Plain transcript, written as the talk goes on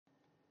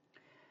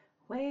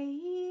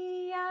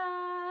Way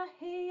ya,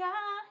 hey ya,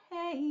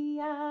 hey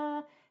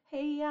ya,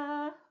 hey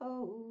ya,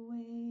 ho,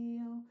 way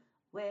yo,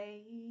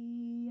 way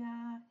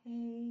ya,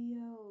 hey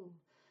yo.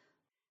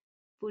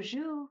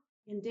 Bonjour,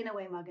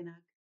 Indinawe Maganag.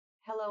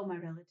 Hello, my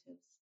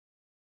relatives.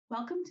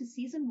 Welcome to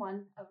Season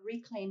 1 of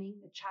Reclaiming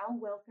the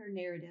Child Welfare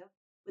Narrative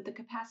with the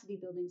Capacity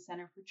Building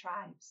Center for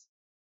Tribes.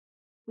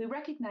 We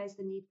recognize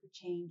the need for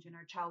change in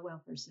our child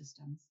welfare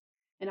systems,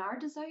 and our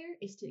desire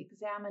is to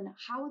examine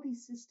how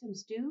these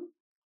systems do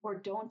or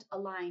don't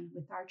align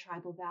with our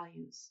tribal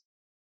values.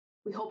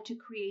 We hope to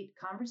create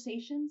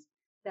conversations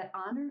that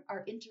honor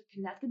our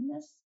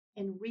interconnectedness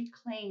and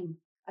reclaim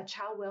a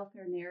child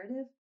welfare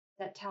narrative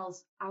that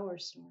tells our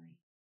story.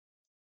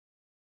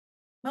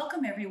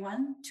 Welcome,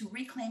 everyone, to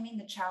Reclaiming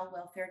the Child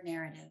Welfare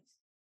Narrative.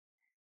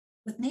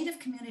 With Native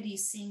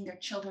communities seeing their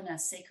children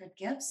as sacred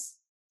gifts,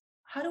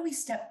 how do we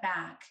step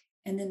back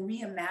and then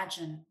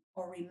reimagine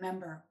or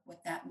remember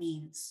what that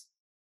means?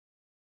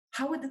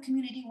 How would the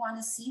community want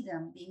to see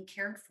them being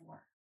cared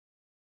for?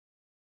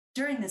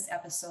 During this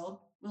episode,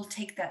 we'll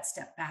take that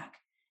step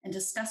back and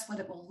discuss what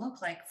it will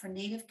look like for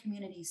Native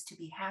communities to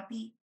be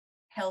happy,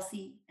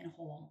 healthy, and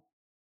whole.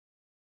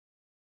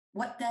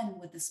 What then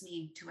would this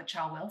mean to a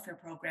child welfare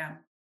program?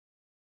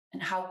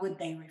 And how would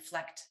they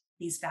reflect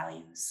these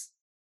values?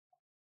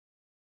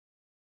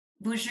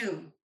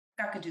 Bonjour,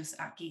 Kakadus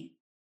Aki,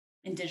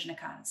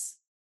 Indigenous.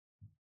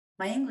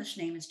 My English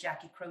name is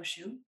Jackie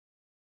Crowshoe.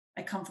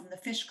 I come from the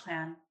Fish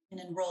Clan and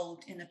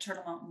enrolled in the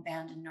Turtle Mountain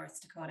Band in North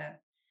Dakota,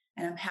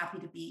 and I'm happy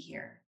to be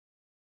here.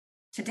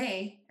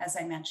 Today, as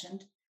I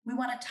mentioned, we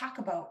want to talk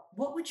about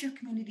what would your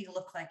community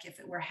look like if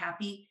it were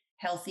happy,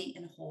 healthy,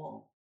 and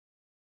whole,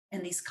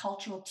 and these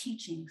cultural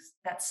teachings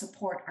that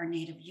support our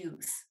Native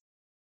youth.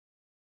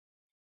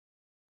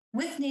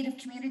 With Native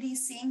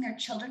communities seeing their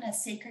children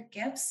as sacred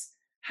gifts,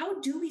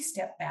 how do we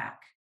step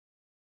back?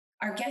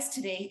 Our guest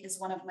today is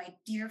one of my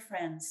dear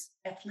friends,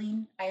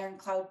 Ethleen Iron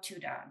Cloud-Two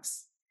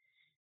Dogs.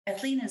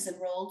 Ethleen is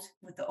enrolled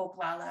with the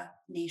Oglala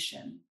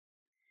Nation.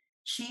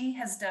 She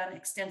has done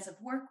extensive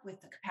work with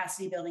the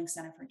Capacity Building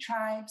Center for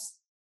Tribes.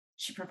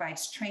 She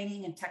provides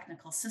training and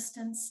technical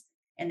assistance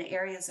in the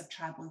areas of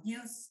tribal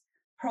youth,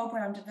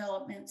 program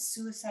development,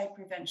 suicide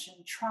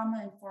prevention,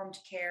 trauma-informed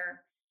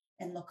care,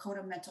 and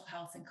Lakota mental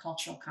health and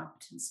cultural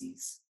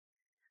competencies.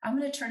 I'm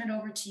going to turn it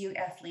over to you,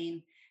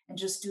 Ethleen, and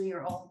just do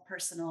your own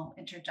personal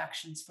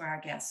introductions for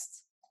our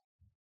guests.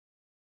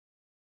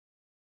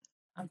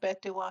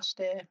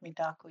 Ambetiwaste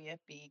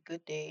Midakuyepi.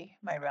 Good day,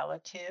 my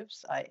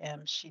relatives. I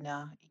am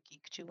Shina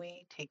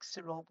Ikikchui, takes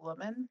the robe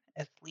woman,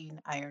 Ethleen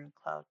Iron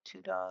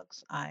Cloud-Two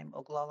Dogs. I'm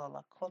Oglala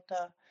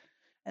Lakota,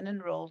 an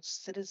enrolled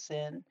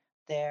citizen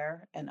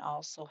there, and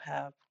also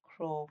have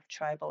Crow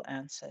tribal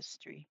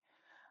ancestry.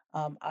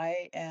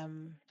 I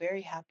am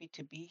very happy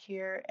to be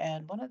here.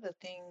 And one of the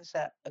things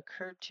that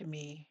occurred to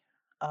me,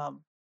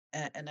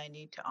 and I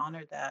need to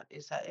honor that,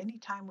 is that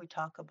anytime we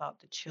talk about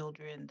the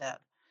children,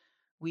 that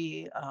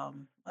we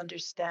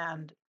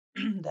understand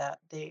that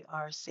they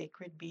are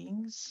sacred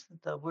beings.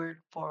 The word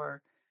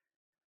for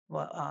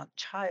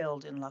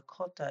child in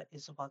Lakota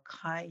is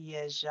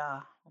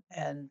Wakayeja.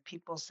 And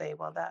people say,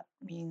 well, that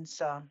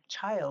means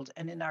child.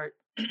 And in our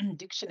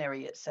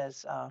dictionary, it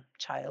says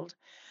child.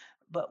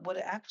 But what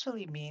it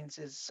actually means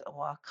is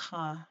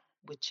Waka,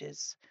 which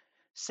is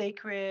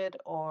sacred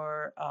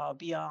or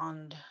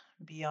beyond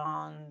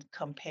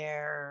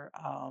compare.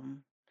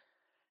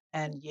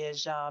 And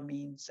Yeja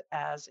means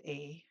as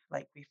a,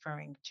 like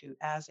referring to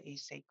as a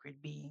sacred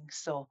being.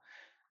 So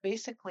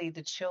basically,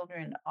 the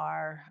children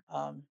are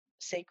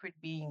sacred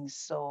beings.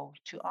 So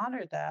to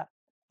honor that,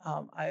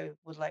 I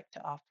would like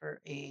to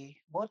offer a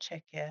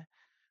wocheke,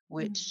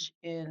 which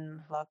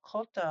in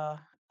Lakota,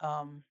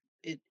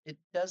 it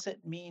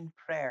doesn't mean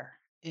prayer.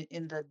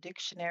 In the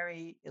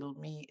dictionary,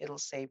 it'll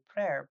say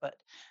prayer, but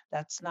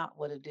that's not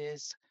what it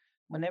is.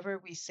 Whenever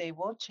we say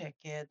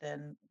wocheke,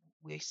 then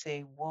we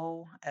say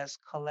wo as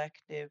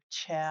collective.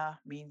 Cha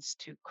means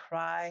to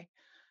cry,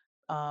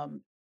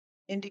 um,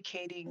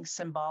 indicating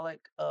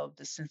symbolic of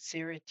the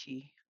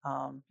sincerity.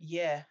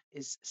 Yeah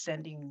is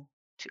sending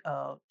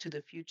to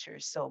the future.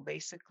 So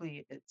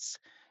basically, it's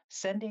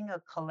sending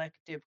a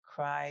collective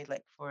cry,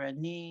 like for a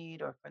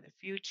need or for the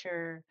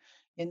future.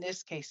 In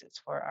this case, it's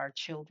for our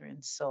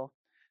children. So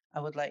I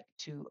would like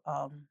to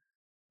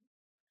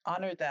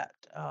honor that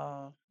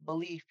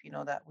belief,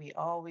 that we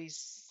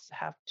always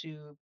have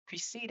to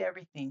precede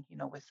everything,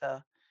 with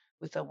a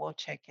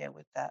wocheke,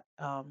 with that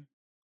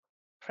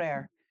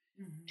prayer.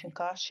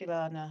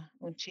 Chinkashilana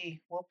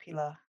unchi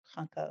wopila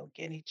kanka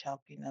ogeni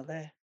chalpina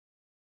le.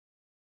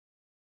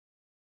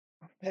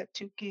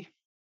 Petuki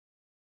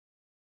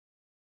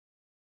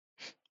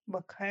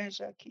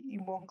makaja ki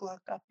imongla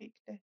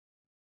kapikte.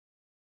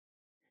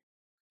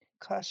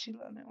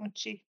 Kashilana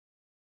unchi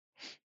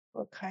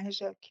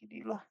makaja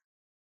kirila.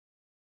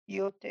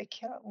 Yote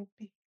kya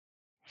upi.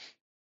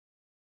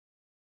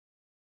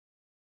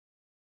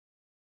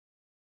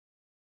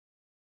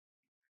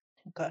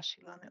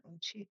 Kashilana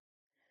unchi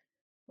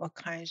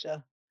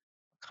makaja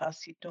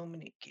Hasi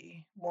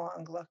Dominiki,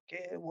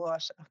 Moanglake,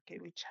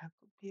 Washake,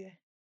 Wichakupie.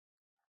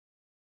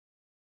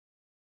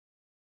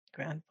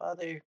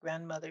 Grandfather,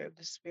 grandmother of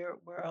the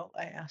spirit world,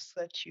 I ask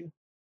that you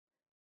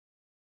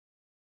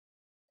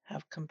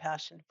have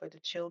compassion for the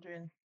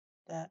children,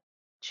 that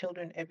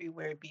children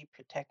everywhere be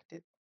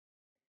protected.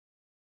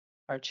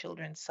 Our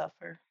children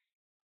suffer.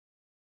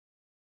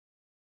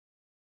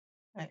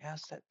 I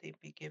ask that they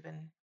be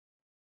given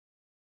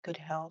good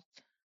health,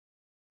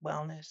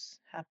 wellness,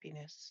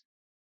 happiness.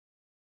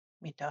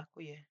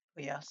 Mitakuye,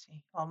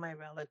 Uyasi, all my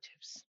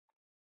relatives.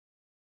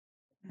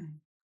 Mm.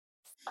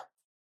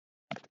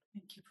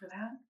 Thank you for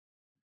that.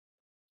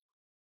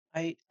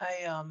 I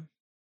I um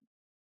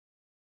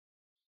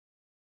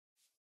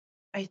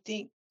I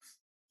think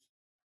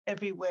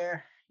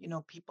everywhere,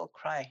 people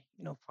cry,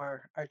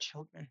 for our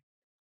children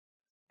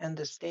and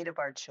the state of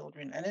our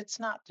children. And it's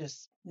not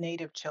just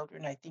native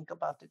children. I think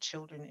about the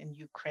children in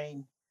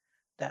Ukraine,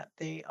 that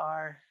they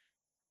are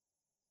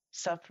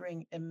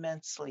suffering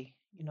immensely,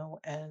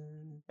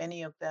 and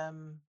many of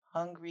them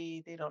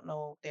hungry. They don't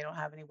know, they don't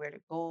have anywhere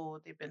to go.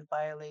 They've been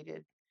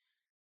violated.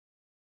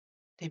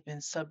 They've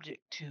been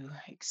subject to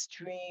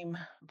extreme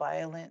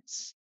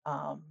violence,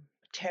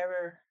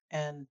 terror.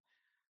 And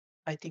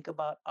I think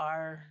about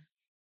our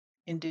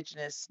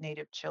indigenous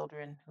native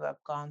children who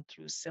have gone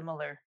through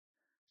similar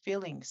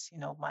feelings.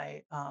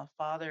 My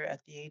father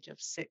at the age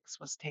of 6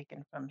 was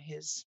taken from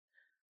his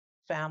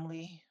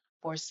family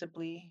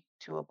forcibly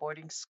to a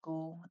boarding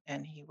school,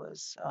 and he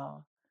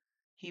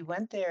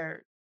went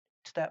there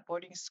to that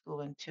boarding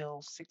school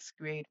until 6th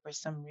grade. For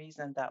some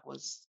reason, that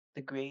was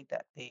the grade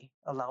that they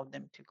allowed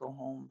them to go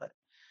home. But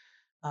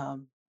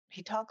um,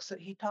 he talked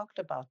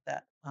about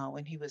that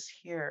when he was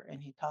here,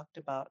 and he talked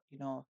about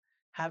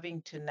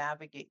having to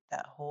navigate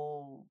that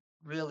whole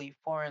really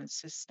foreign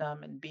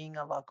system, and being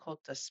a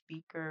Lakota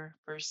speaker,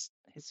 first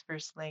his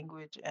first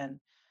language, and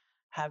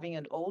having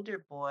an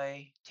older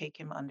boy take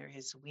him under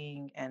his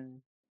wing,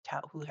 and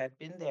who had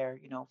been there,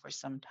 for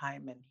some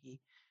time, and he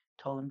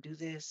told him, do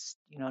this,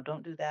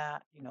 don't do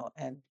that,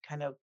 and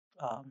kind of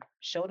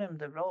showed him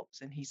the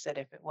ropes. And he said,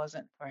 if it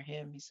wasn't for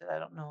him, he said, I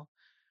don't know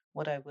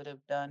what I would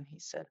have done. He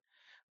said,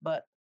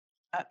 but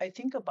I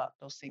think about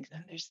those things,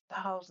 and there's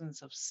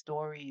thousands of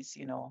stories,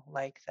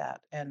 like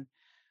that. And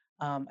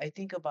I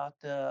think about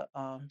the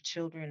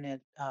children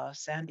at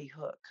Sandy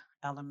Hook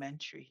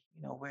Elementary,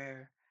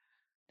 where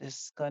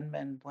this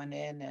gunman went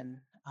in and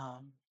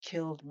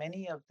killed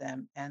many of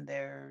them, and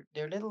their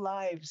little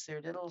lives,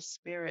 their little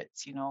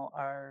spirits,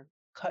 are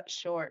cut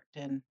short,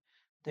 and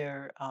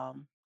their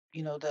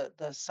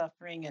the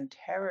suffering and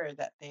terror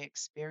that they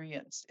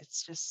experienced.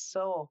 It's just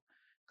so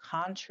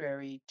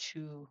contrary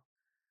to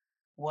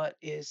what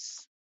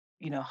is,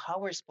 how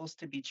we're supposed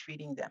to be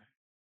treating them.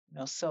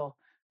 So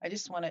I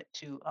just wanted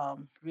to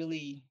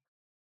really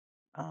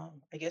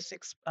I guess,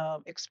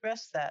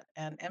 express that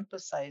and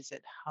emphasize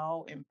it,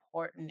 how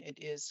important it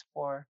is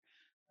for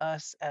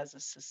us as a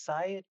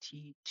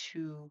society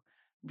to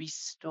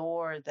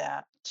restore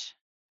that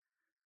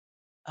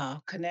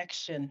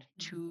connection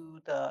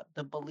to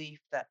the belief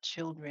that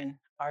children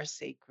are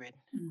sacred.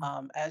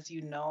 Mm. As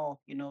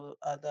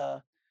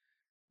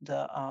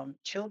the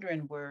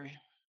children were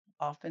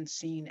often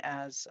seen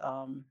as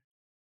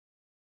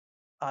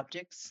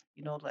objects.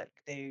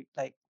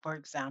 Like for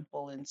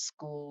example, in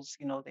schools,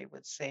 they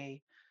would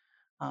say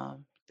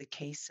the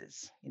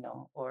cases,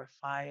 or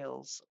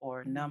files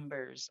or Mm.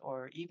 numbers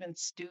or even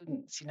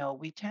students.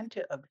 We tend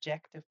to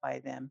objectify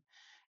them,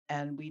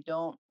 and we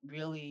don't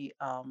really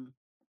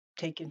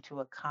take into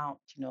account,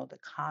 the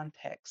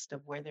context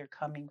of where they're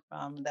coming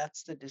from.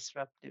 That's the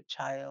disruptive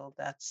child.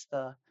 That's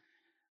the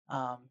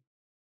um,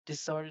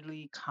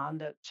 disorderly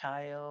conduct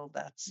child.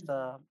 That's Mhm.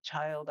 the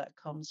child that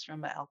comes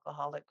from an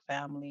alcoholic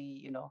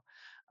family.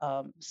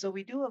 So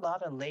we do a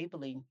lot of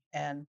labeling,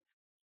 and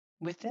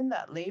within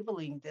that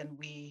labeling, then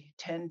we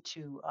tend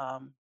to,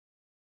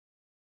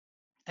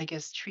 I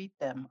guess, treat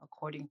them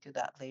according to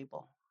that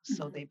label.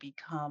 So Mhm. they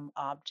become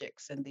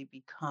objects, and they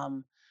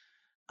become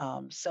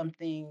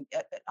something.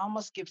 It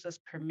almost gives us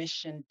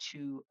permission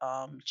to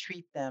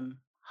treat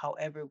them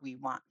however we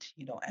want,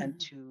 and Mhm.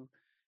 to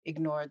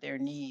ignore their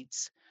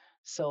needs.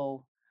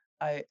 So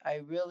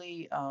I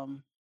really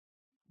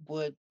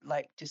would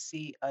like to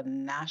see a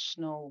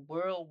national,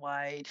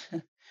 worldwide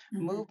Mhm.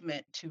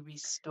 movement to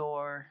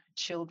restore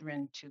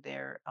children to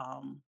their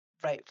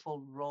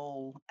rightful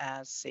role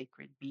as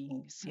sacred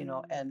beings,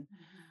 Mhm. and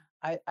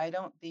Mhm. I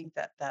don't think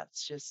that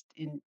that's just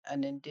in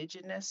an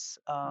indigenous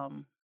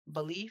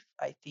belief.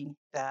 I think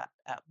that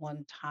at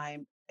one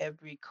time,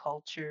 every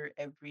culture,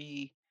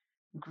 every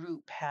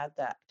group had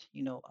that,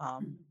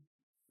 Mhm.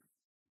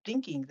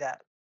 thinking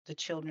that the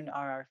children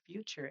are our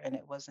future, and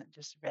it wasn't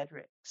just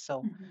rhetoric.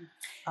 So, Mhm.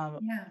 um,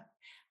 Yeah.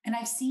 And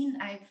I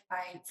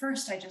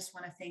first, I just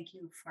want to thank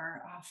you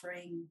for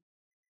offering,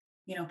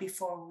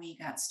 before we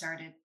got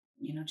started,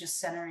 just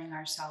centering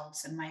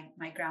ourselves. And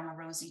my grandma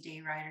Rosie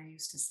Day Ryder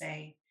used to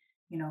say,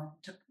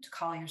 to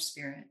call your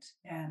spirit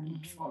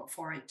and mhm,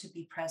 for it to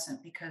be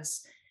present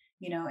because,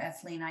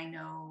 Ethleen, I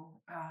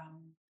know,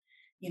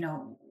 you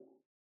know,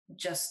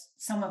 just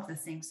some of the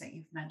things that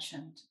you've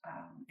mentioned,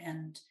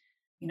 and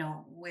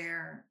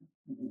where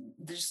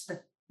there's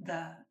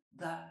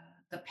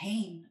the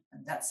pain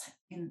that's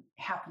in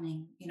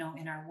happening,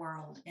 in our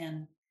world,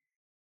 and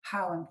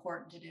how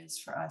important it is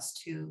for us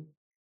to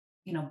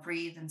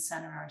breathe and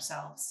center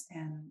ourselves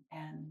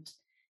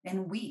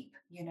and weep.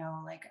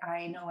 Like,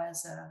 I know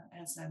as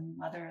a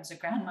mother, as a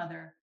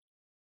grandmother,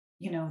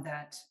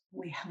 that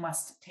we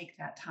must take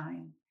that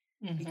time,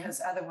 Hmm. because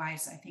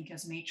otherwise, I think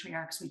as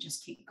matriarchs, we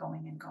just keep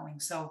going and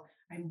going. So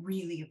I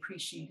really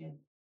appreciated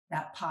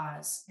that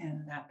pause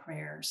and that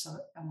prayer. So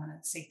I want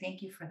to say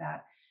thank you for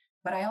that.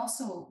 But I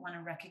also want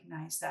to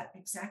recognize that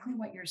exactly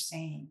what you're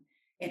saying.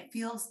 It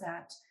feels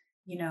that,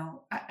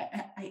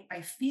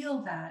 I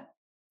feel that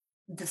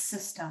the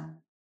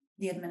system,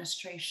 the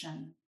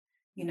administration,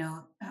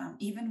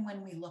 even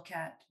when we look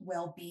at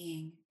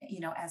well-being,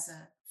 as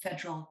a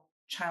federal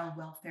child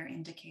welfare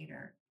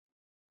indicator,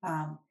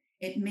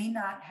 it may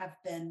not have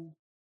been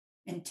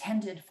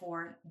intended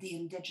for the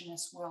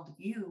indigenous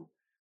worldview,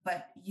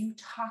 but you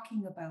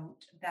talking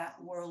about that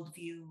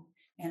worldview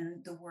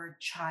and the word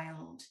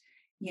child,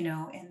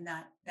 and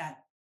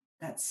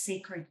that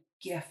sacred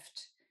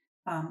gift,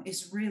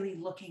 is really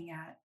looking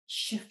at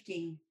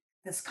shifting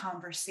this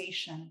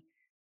conversation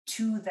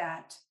to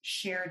that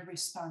shared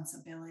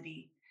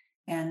responsibility,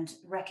 and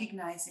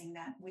recognizing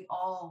that we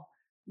all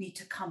need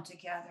to come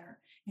together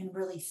and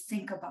really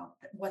think about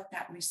what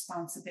that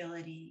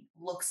responsibility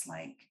looks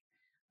like.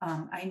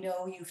 I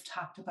know you've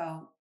talked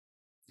about,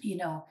 you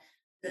know,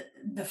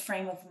 the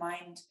frame of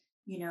mind,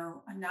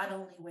 not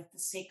only with the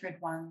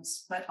sacred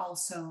ones, but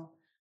also,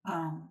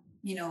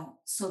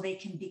 so they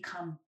can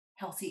become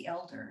healthy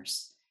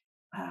elders.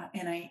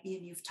 And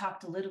you've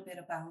talked a little bit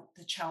about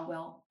the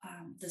Chowell,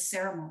 the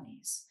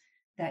ceremonies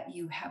that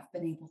you have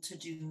been able to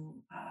do,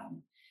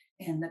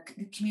 and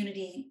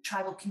the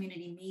tribal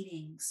community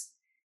meetings,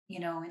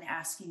 and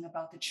asking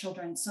about the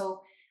children.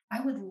 So I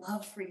would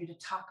love for you to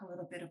talk a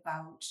little bit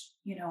about,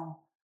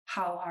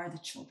 how are the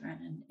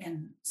children,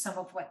 and some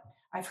of what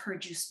I've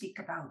heard you speak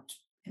about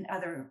in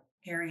other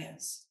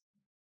areas.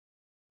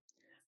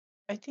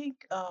 I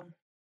think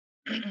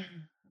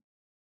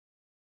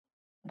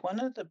one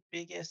of the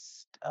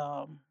biggest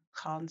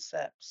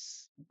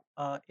concepts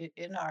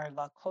in our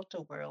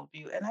Lakota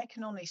worldview, and I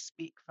can only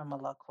speak from a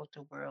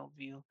Lakota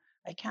worldview.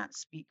 I can't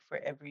speak for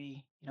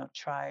every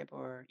tribe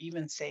or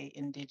even say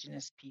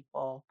indigenous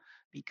people,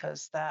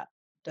 because that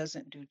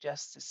doesn't do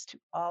justice to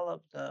all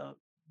of the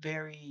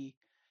very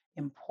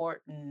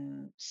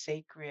important,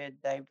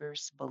 sacred,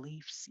 diverse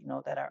beliefs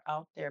that are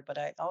out there. But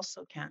I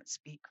also can't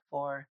speak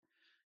for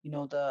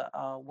the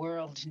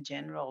world in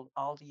general,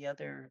 all the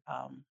other,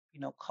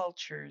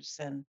 cultures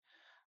and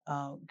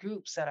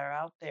groups that are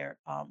out there.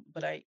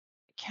 But I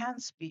can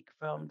speak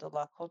from the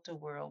Lakota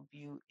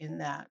worldview in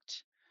that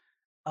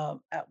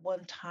at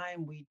one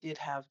time we did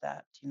have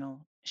that,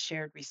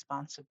 shared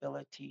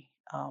responsibility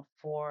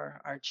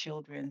for our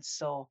children.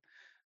 So,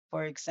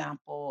 for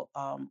example,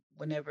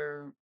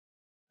 whenever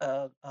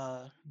a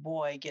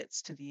boy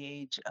gets to the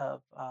age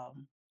of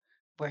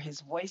where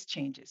his voice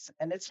changes.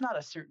 And it's not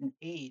a certain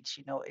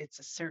age, it's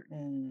a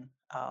certain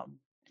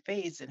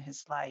phase in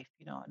his life,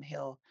 and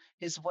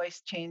his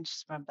voice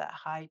changes from that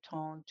high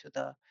tone to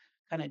the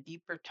kind of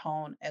deeper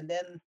tone. And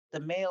then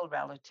the male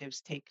relatives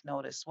take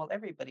notice. Well,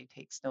 everybody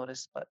takes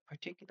notice, but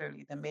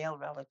particularly the male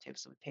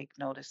relatives would take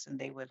notice, and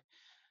they would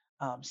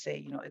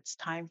say, it's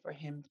time for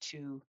him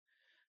to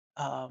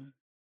um,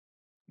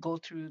 go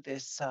through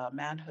this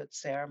manhood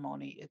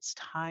ceremony. It's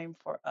time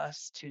for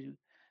us to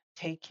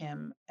take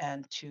him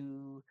and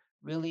to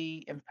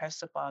really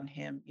impress upon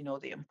him,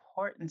 the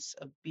importance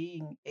of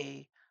being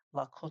a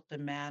Lakota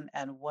man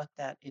and what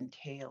that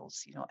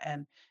entails,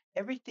 and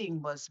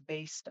everything was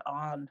based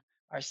on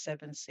our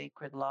seven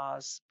sacred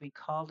laws. We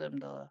call them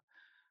the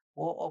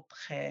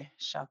Wo'opre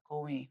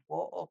Shakoi.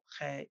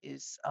 Wo'opre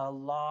is a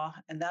law,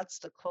 and that's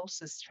the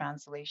closest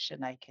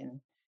translation I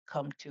can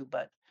come to.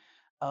 But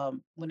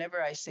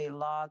whenever I say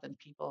law, then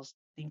people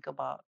think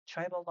about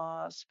tribal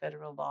laws,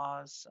 federal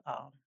laws,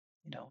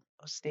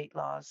 state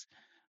laws.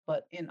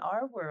 But in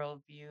our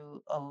worldview,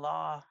 a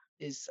law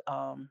is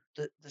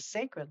the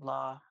sacred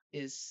law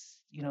is,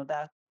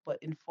 that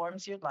what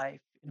informs your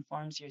life,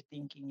 informs your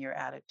thinking, your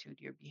attitude,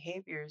 your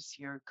behaviors,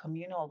 your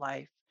communal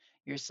life,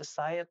 your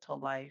societal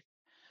life,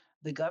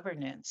 the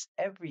governance,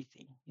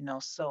 everything,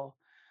 So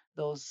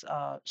those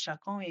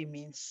Shakoi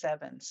means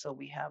seven. So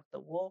we have the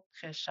Woke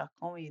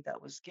Shakoi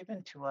that was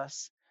given to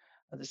us,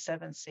 the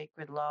seven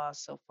sacred laws.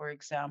 So, for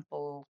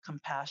example,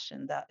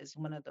 compassion, that is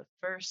one of the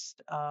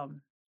first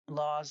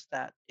laws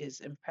that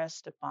is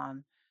impressed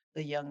upon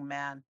the young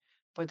man.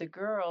 For the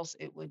girls,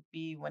 it would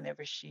be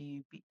whenever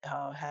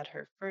had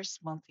her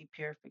first monthly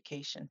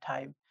purification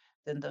time,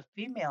 then the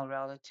female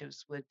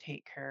relatives would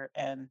take her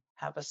and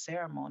have a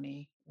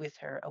ceremony with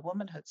her, a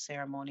womanhood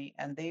ceremony,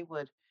 and they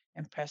would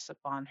impress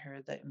upon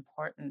her the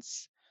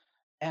importance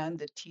and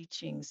the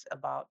teachings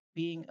about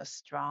being a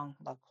strong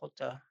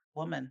Lakota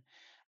woman.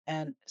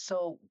 And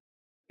so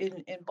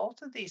in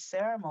both of these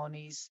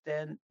ceremonies,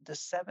 then the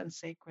seven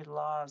sacred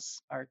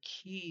laws are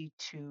key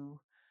to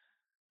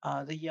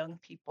the young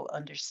people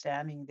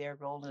understanding their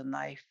role in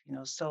life,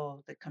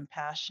 so the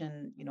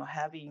compassion,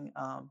 having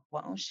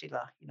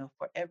wa'unshila,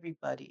 for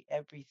everybody,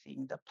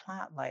 everything, the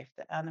plant life,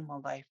 the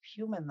animal life,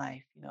 human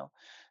life,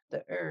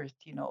 the earth,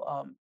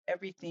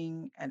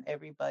 everything and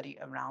everybody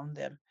around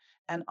them,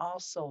 and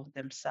also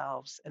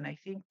themselves. And I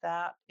think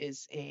that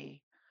is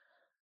a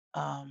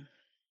um,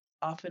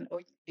 often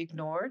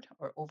ignored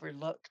or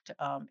overlooked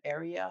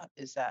area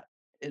is that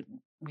it,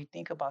 we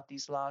think about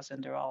these laws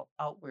and they're all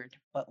outward,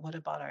 but what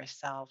about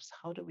ourselves?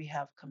 How do we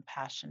have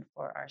compassion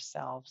for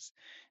ourselves?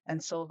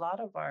 And so a lot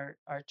of our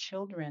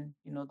children,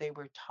 they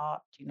were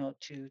taught,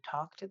 to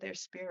talk to their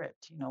spirit,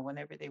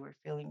 whenever they were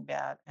feeling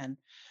bad. And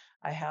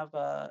I have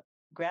a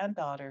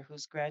granddaughter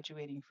who's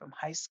graduating from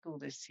high school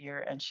this year,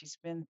 and she's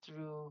been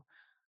through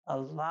a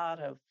lot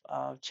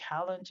of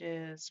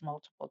challenges,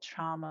 multiple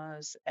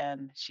traumas,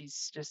 and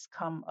she's just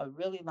come a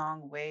really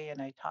long way.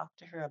 And I talked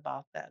to her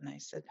about that, and I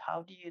said,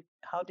 how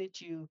did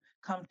you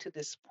come to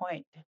this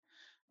point?"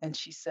 And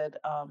she said,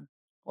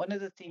 one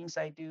of the things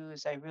I do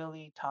is I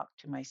really talk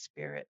to my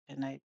spirit,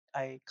 and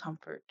I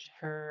comfort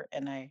her,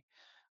 and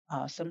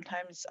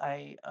sometimes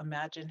I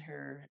imagine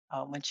her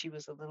when she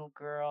was a little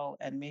girl,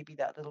 and maybe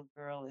that little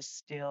girl is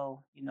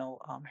still,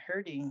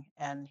 hurting.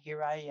 And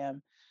here I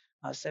am,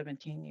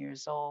 17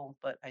 years old,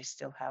 but I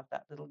still have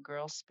that little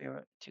girl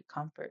spirit to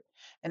comfort.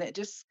 And it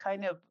just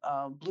kind of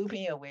blew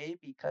me away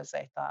because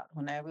I thought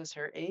when I was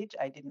her age,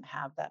 I didn't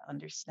have that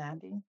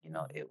understanding.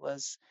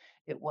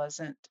 It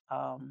wasn't.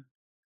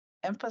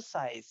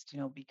 Emphasized,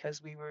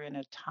 because we were in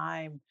a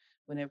time,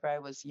 whenever I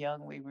was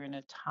young, we were in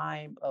a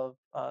time of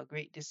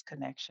great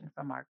disconnection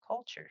from our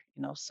culture,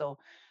 So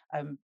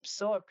I'm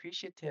so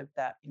appreciative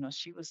that,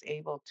 she was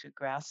able to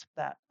grasp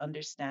that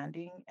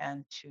understanding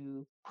and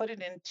to put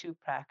it into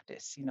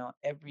practice,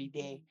 every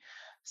day.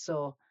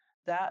 So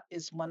that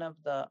is one of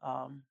the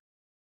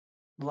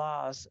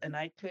laws. And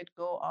I could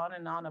go on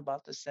and on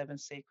about the seven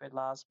sacred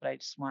laws, but I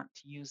just want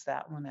to use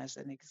that one as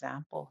an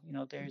example.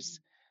 There's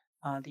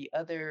the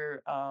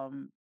other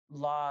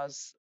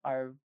laws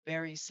are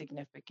very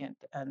significant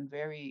and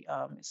very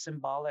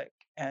symbolic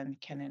and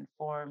can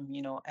inform,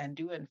 and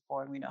do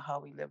inform, how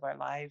we live our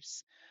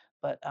lives.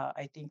 But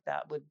I think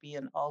that would be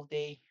an all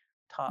day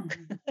talk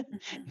Mhm.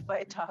 if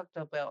I talked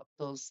about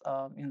those,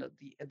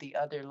 the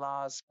other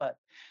laws. But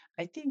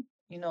I think,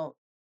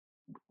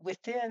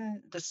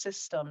 within the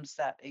systems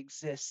that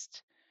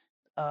exist,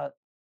 uh,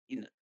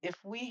 if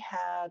we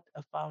had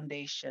a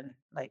foundation,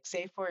 like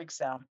say, for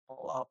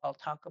example, I'll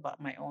talk about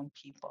my own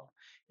people.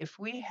 If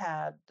we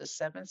had the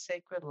seven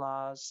sacred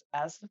laws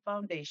as the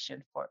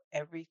foundation for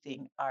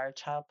everything, our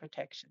child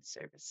protection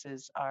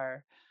services,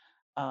 our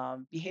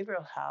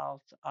behavioral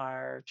health,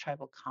 our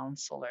tribal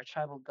council, our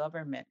tribal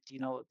government,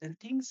 then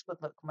things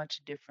would look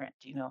much different,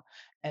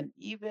 and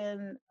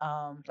even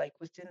like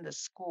within the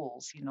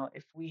schools,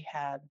 if we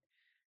had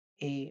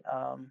a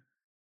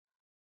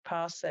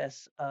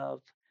process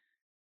of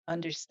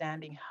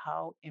understanding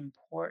how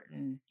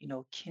important,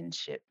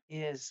 kinship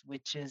is,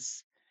 which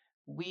is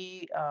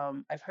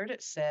I've heard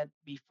it said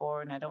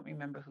before, and I don't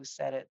remember who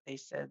said it. They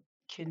said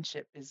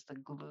kinship is the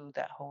glue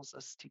that holds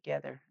us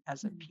together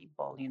as a Mhm.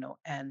 people,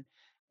 and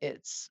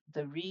it's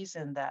the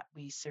reason that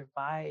we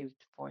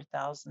survived for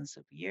thousands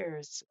of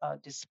years,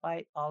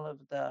 despite all of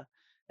the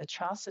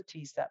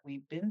atrocities that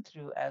we've been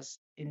through as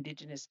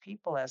indigenous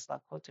people, as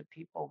Lakota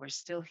people. We're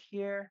still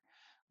here.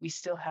 We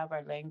still have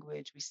our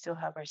language. We still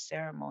have our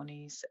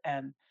ceremonies,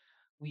 and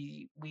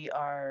we we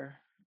are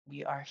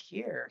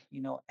here,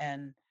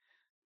 and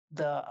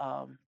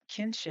the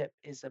kinship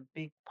is a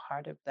big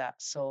part of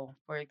that. So,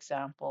 for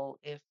example,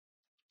 if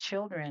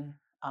children,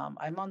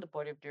 I'm on the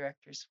board of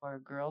directors for a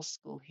girls'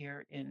 school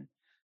here in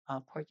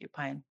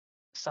Porcupine,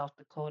 South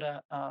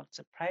Dakota. It's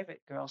a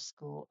private girls'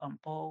 school,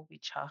 Bo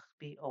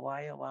Wichachbi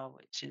Owayawa,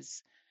 which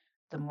is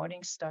the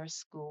Morning Star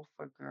School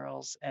for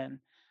Girls, and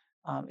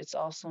it's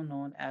also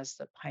known as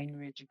the Pine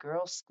Ridge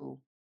Girls' School.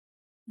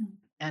 Mhm.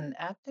 And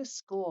at this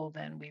school,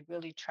 then we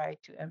really try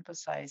to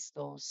emphasize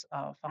those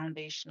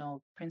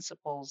foundational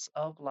principles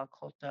of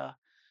Lakota,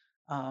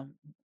 um,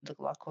 the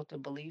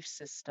Lakota belief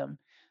system.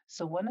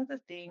 So, one of the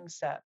things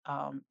that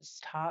is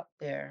taught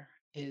there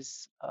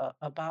is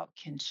about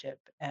kinship.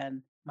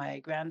 And my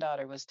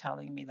granddaughter was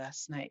telling me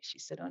last night, she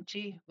said,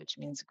 "Onchi," which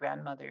means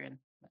grandmother in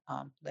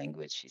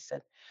language. She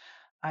said,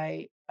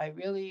 I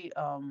really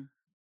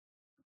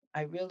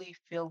I really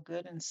feel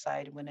good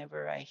inside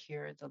whenever I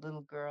hear the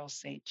little girl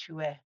say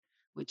Chue,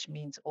 which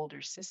means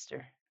older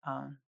sister.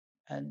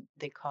 And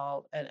they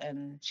call,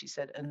 and she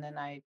said, and then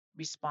I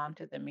respond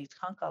to them,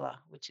 Kankala,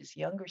 which is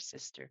younger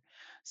sister.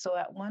 So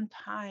at one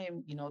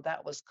time,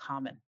 that was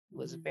common. It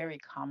was Mhm. very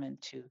common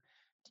to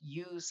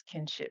use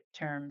kinship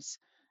terms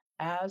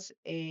as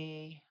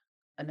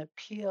an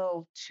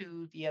appeal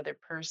to the other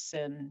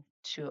person,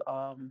 to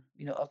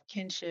of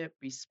kinship,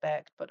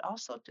 respect, but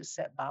also to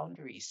set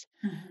boundaries.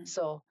 Mhm.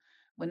 So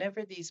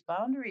whenever these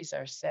boundaries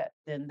are set,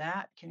 then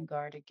that can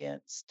guard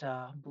against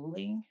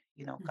bullying,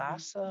 Mhm.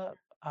 gossip,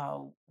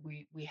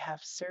 we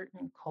have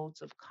certain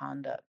codes of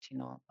conduct,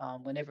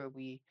 whenever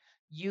we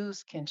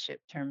use kinship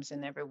terms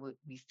and never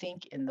we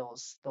think in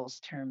those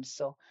terms.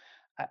 So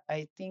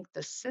I think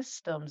the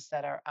systems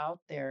that are out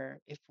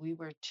there, if we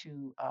were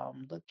to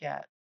look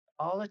at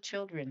all the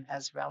children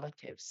as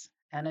relatives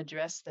and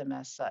address them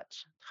as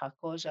such,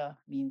 Hakoja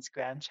means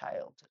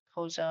grandchild,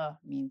 Koja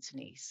means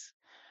niece,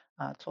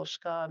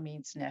 Toshka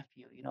means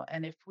nephew,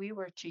 and if we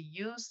were to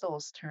use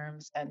those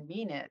terms and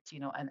mean it,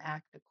 and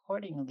act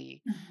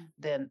accordingly, Mhm.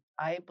 then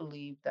I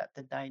believe that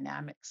the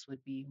dynamics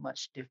would be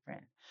much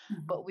different.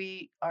 Mhm. But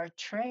we are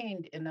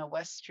trained in a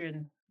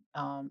Western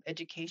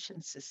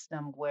education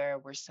system where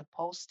we're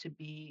supposed to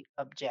be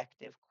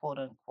objective, quote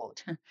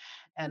unquote,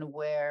 and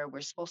where we're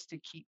supposed to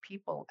keep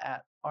people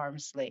at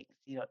arm's length,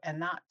 and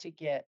not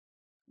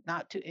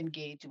to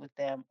engage with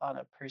them on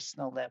a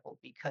personal level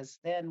because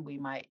then we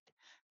might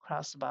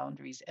cross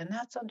boundaries, and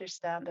that's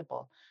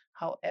understandable.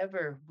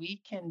 However, we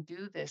can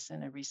do this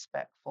in a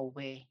respectful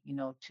way,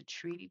 to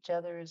treat each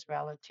other as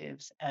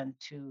relatives and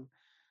to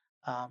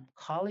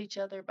call each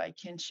other by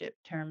kinship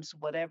terms,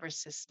 whatever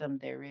system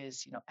there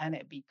is, and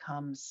it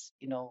becomes,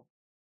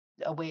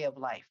 a way of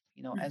life,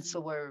 and so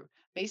Mhm. we're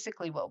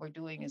basically what we're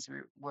doing is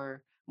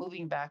we're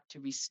moving back to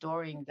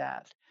restoring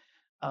that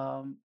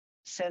um,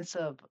 sense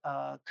of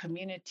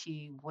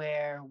community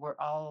where we're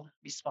all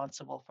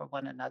responsible for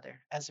one another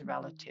as Mhm.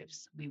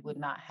 relatives. We would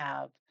not Mhm.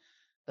 have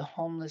the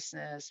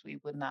homelessness, we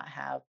would not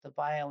have the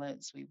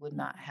violence, we would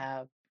not Mhm.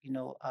 have,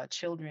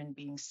 children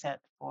being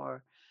sent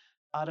for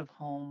out of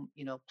home,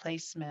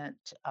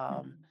 placement.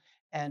 Mhm.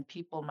 And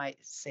people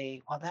might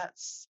say, well,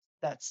 that's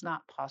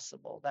not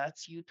possible.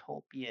 That's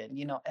utopian,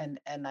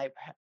 and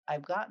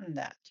I've gotten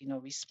that,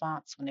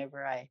 response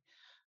whenever I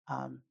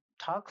um,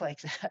 talk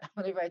like that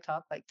whenever I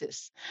talk like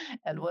this.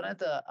 And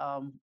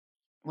Mhm.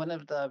 one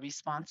of the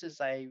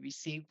responses I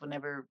received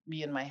whenever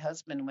me and my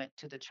husband went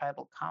to the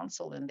tribal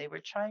council and they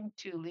were trying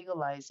to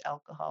legalize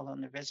alcohol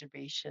on the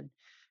reservation.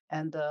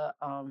 And the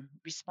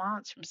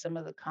response from some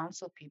of the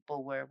council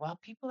people were, well,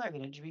 people are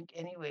going to drink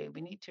anyway.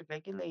 We need to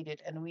regulate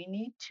it and we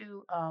need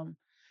to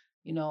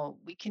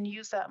we can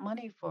use that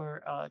money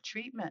for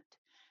treatment.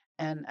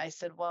 And I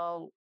said,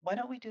 well, why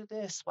don't we do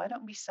this? Why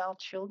don't we sell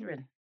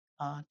children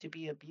to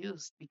be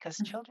abused? Because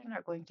Mhm. children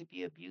are going to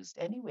be abused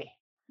anyway.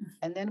 Mhm.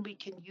 And then we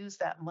can use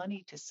that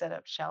money to set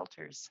up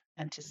shelters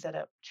and to set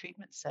up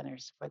treatment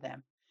centers for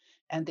them.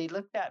 And they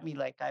looked at me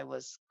like I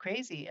was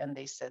crazy and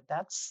they said,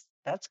 that's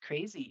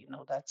crazy.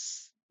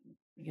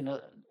 You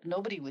know,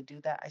 nobody would do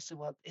that. I said,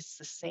 well, it's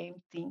the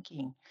same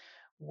thinking.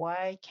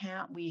 Why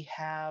can't we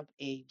have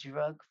a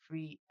drug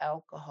free,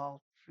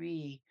 alcohol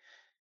free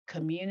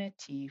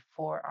community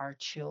for our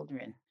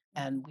children?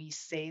 And we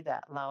say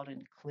that loud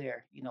and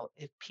clear.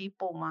 If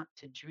people want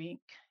to drink,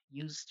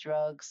 use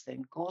drugs,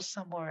 then go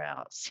somewhere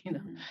else,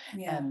 Mhm.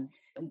 Yeah. and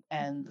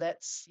and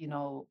let's,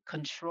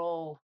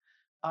 control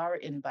our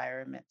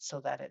environment so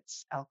that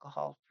it's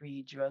alcohol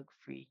free, drug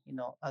free,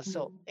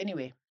 so Mhm.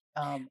 anyway,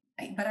 um,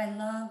 But I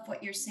love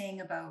what you're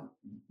saying about,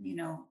 you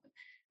know,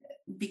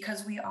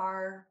 because we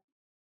are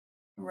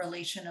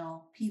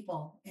relational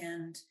people,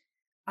 and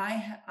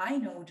I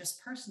know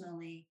just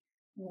personally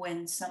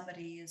when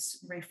somebody is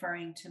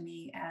referring to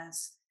me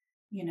as,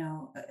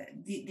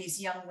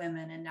 these young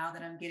women, and now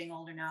that I'm getting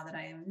older, now that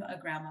I am a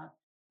grandma,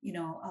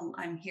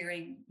 I'm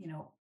hearing,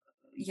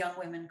 young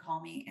women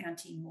call me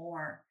Auntie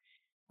Moore.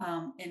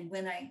 And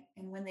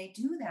when they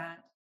do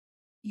that,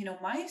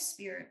 my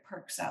spirit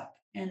perks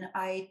up and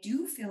I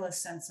do feel a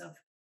sense of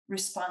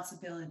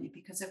responsibility,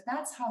 because if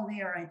that's how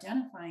they are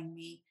identifying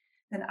me,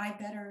 then I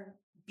better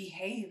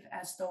behave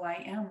as though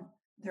I am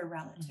their mhm,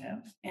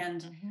 relative.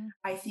 And mhm,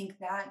 I think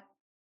that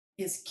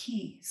is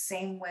key.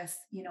 Same with,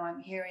 I'm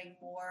hearing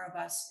more of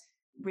us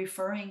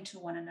referring to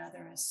one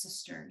another as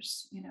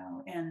sisters,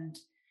 and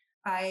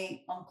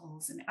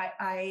uncles. And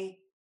I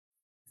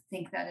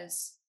think that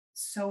is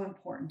so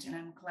important. And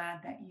I'm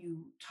glad that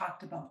you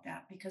talked about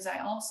that, because I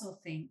also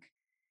think,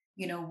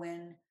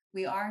 when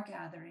we are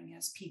gathering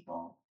as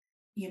people,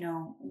 you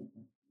know,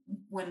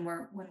 when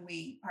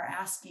we are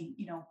asking,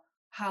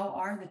 how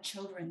are the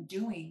children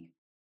doing?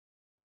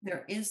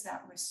 There is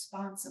that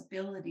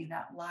responsibility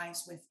that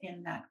lies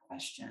within that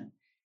question.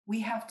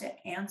 We have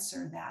to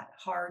answer that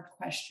hard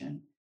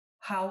question.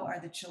 How are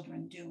the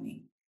children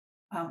doing?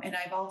 And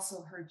I've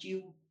also heard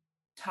you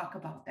talk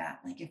about that.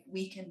 Like, if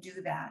we can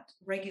do that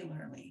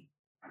regularly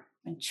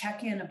and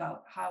check in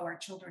about how our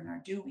children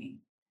are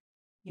doing,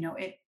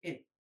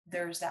 it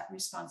there's that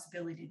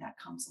responsibility that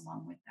comes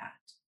along with that.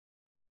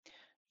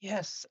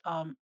 yes,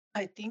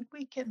 I think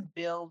we can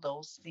build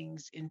those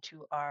things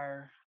into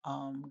our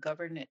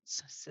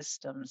governance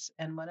systems.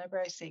 And whenever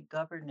I say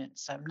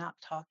governance, I'm not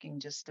talking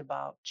just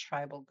about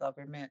tribal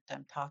government,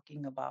 I'm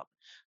talking about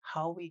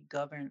how we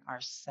govern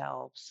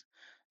ourselves.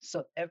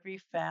 So if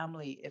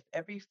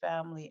every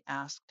family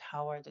asked,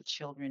 how are the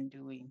children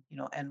doing,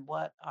 and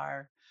what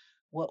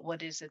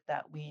is it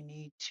that we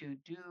need to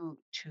do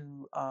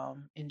to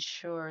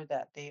ensure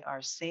that they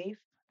are safe,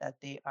 that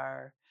they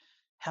are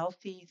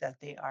healthy, that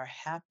they are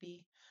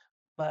happy.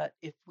 But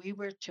if we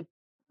were to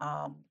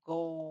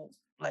go,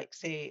 like,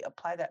 say,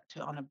 apply that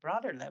to on a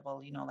broader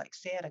level, like,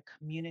 say, at a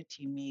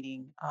community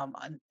meeting,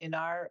 on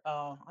our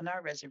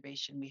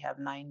reservation, we have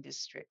 9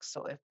 districts.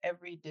 So if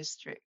every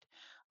district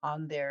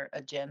on their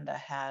agenda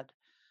had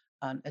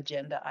an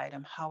agenda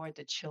item, how are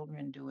the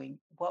children doing?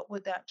 What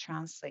would that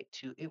translate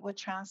to? It would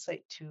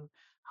translate to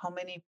how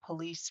many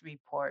police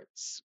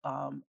reports,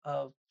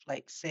 of,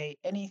 like, say,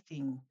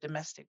 anything,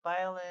 domestic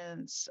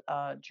violence,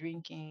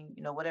 drinking,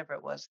 whatever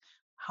it was,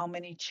 how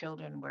many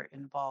children were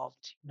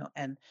involved,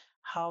 and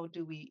how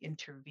do we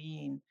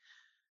intervene,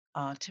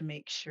 to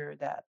make sure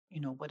that,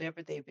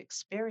 whatever they've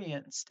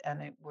experienced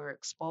and we're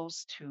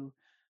exposed to,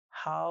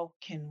 how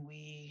can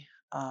we,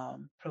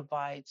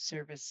 provide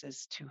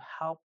services to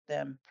help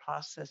them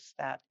process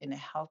that in a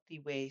healthy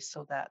way,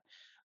 so that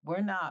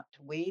we're not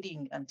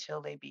waiting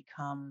until they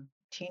become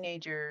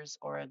teenagers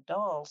or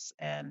adults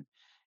and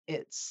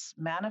it's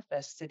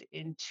manifested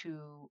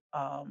into,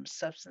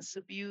 substance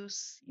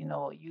abuse,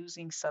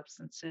 using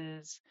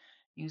substances,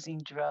 using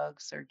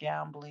drugs or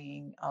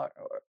gambling,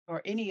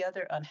 or any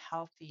other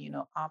unhealthy,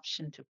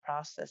 option to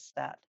process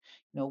that.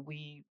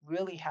 We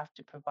really have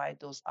to provide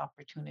those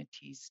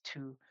opportunities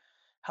to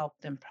help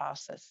them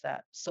process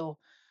that. So,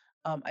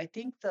 I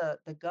think the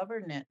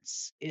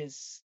governance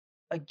is,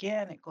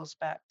 again, it goes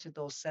back to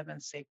those 7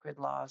 sacred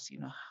laws.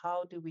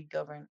 How do we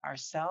govern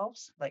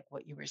ourselves? Like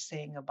what you were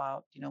saying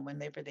about,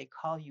 whenever they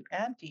call you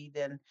auntie,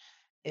 then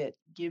it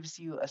gives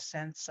you a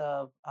sense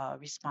of,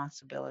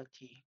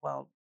 responsibility.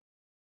 Well,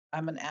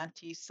 I'm an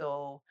auntie,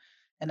 so,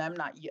 and I'm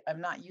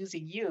not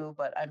using you,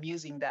 but I'm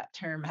using that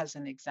term as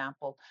an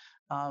example.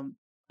 An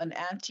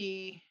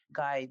auntie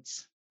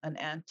guides, an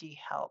auntie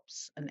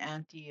helps, an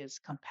auntie is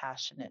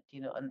compassionate.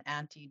 An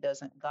auntie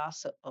doesn't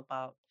gossip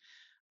about,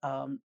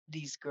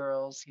 these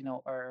girls,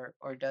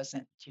 or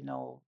doesn't,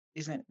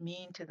 isn't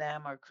mean to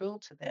them or cruel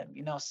to them.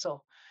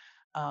 So,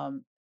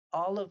 um,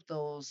 all of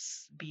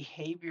those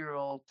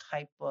behavioral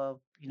type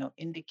of,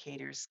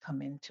 indicators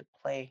come into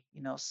play.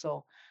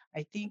 So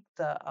I think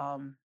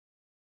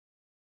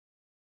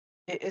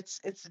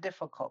it's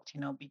difficult,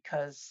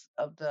 because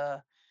of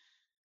the,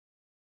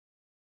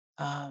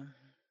 um,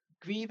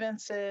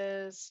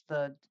 grievances,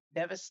 the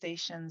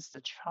devastations,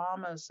 the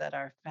traumas that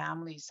our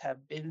families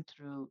have been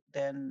through.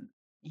 Then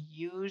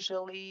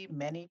usually,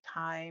 many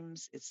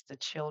times, it's the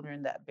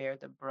children that bear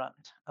the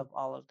brunt of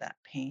all of that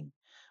pain,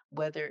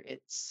 whether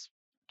it's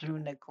through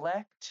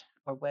neglect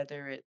or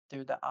whether it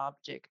through the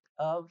object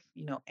of,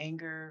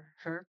 anger,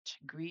 hurt,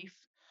 grief.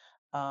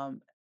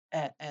 Um,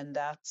 and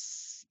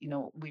that's,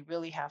 we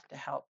really have to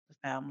help the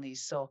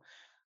families. So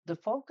the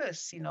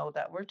focus,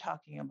 that we're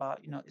talking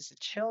about, is the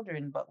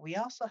children, but we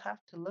also have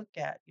to look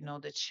at,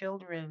 the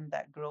children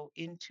that grow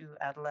into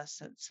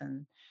adolescents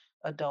and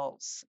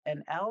adults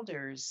and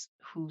elders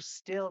who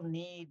still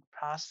need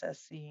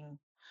processing,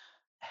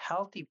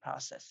 healthy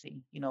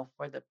processing,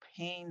 for the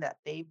pain that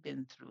they've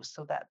been through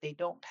so that they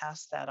don't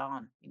pass that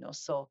on,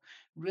 So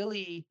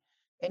really,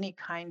 any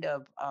kind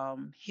of,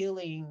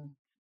 healing,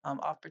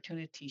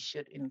 opportunity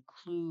should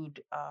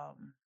include,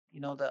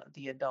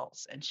 the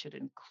adults, and should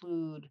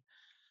include,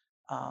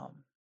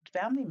 um,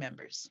 family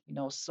members.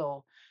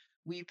 So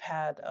we've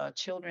had,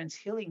 children's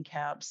healing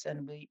camps,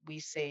 and we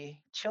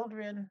say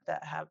children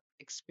that have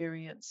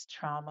experienced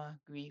trauma,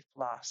 grief,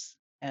 loss.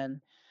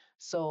 And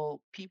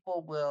so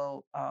people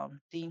will,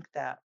 think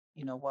that,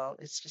 well,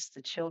 it's just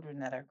the children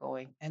that are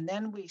going. And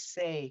then we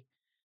say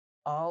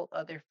all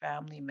other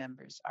family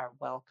members are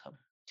welcome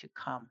to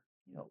come,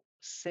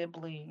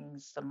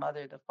 siblings, the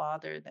mother, the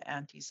father, the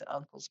aunties, the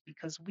uncles,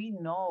 because we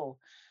know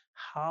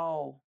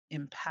how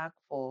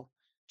impactful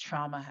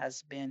trauma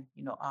has been,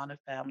 on a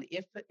family.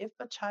 If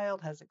a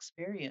child has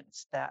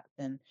experienced that,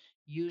 then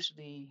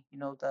usually,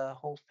 the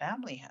whole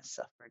family has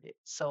suffered it.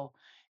 So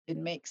it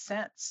makes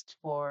sense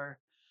for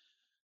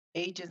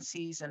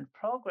agencies and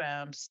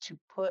programs to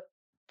put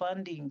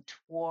funding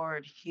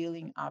toward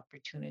healing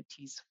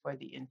opportunities for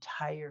the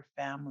entire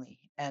family,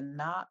 and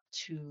not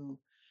to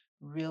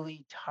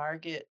really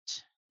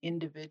target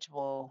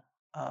individuals,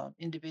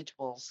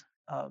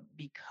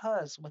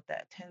 because what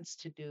that tends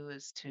to do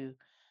is to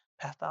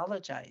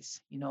pathologize,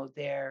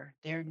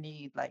 their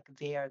need, like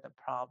they are the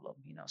problem.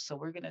 So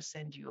we're going to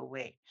send you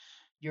away.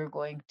 You're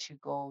going to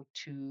go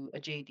to a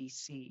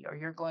JDC, or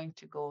you're going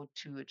to go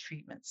to a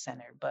treatment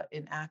center. But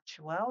in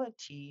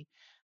actuality,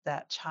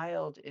 that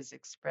child is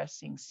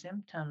expressing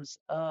symptoms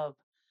of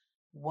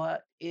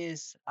what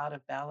is out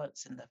of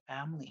balance in the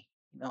family.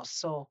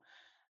 So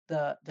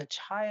the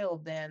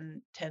child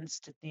then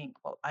tends to think,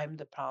 well, I'm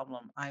the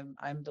problem.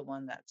 I'm the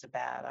one that's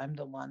bad. I'm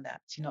the one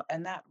that's,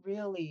 and that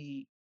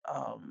really,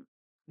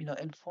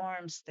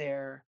 informs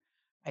their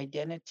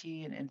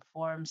identity, and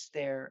informs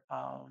their,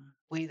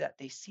 way that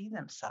they see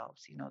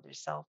themselves, their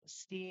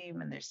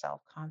self-esteem and their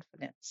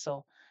self-confidence.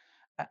 So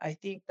I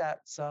think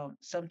that's,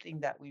 something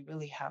that we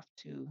really have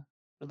to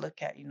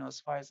look at, as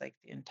far as like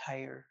the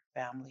entire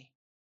family.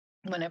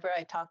 Whenever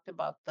I talked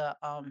about the,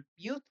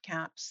 youth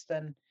camps,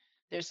 then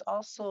there's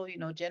also,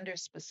 gender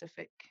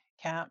specific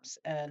camps,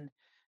 and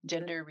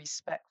gender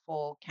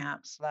respectful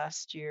camps.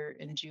 Last year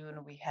in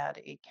June, we had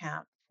a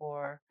camp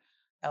for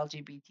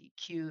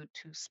LGBTQ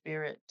two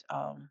spirit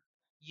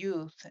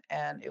youth,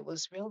 and it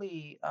was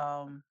really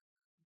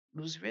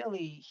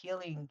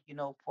healing,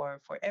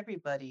 for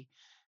everybody,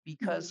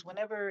 because Mhm.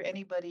 whenever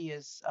anybody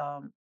is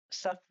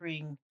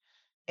suffering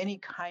any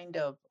kind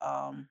of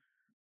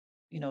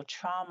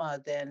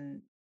trauma,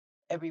 then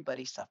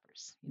everybody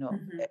suffers. Mhm.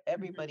 Mhm.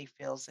 Everybody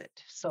feels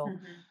it. So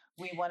Mhm.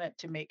 we wanted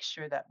to make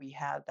sure that we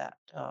had that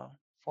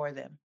for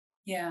them.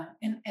 Yeah,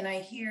 and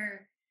I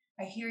hear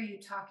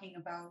you talking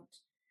about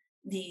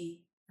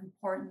the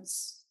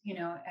importance,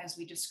 as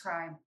we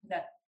describe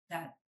that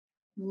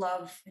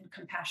love and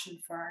compassion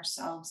for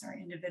ourselves, our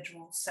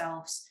individual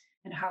selves,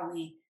 and how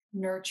we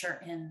nurture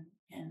and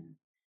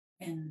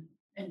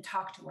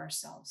talk to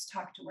ourselves,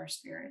 talk to our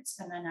spirits.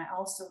 And then I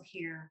also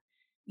hear,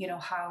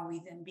 how we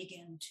then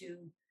begin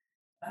to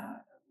uh,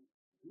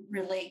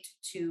 relate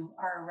to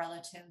our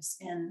relatives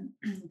in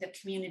the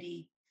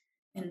community,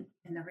 and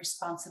the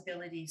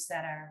responsibilities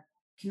that our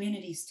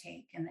communities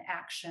take, and the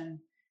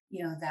action,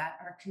 that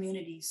our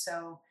communities.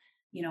 So,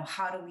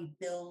 how do we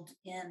build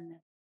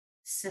in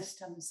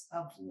systems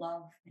of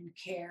love and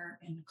care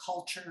and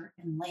culture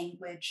and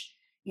language,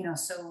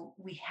 so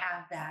we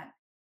have that,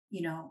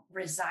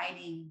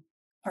 residing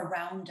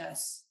around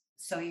us,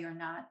 so you're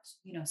not,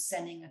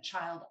 sending a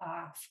child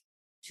off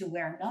to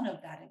where none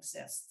of that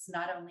exists.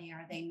 Not only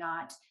are they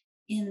not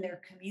in their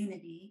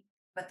community,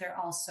 but they're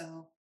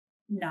also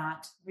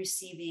not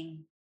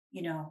receiving,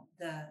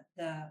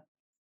 the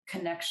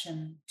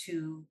connection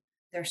to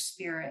their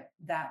spirit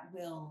that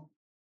will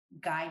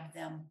guide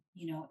them,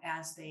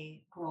 as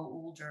they grow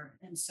older.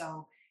 And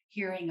so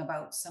hearing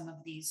about some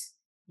of these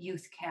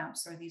youth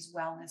camps or these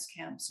wellness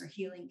camps or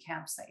healing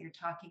camps that you're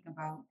talking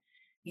about,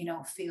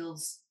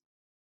 feels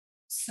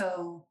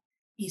so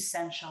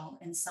essential,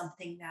 and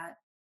something that,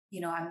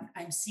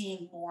 I'm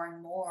seeing more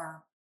and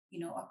more,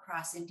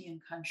 across Indian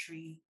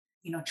country,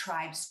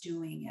 tribes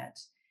doing it.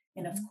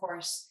 And of Hmm.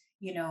 course,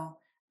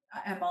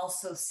 I'm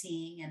also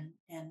seeing,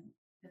 and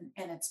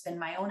it's been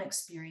my own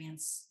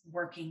experience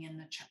working in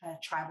the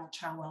tribal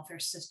child welfare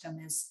system,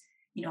 is,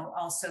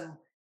 also,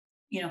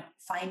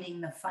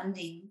 finding the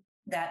funding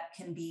that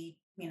can be,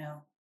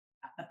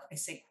 I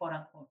say quote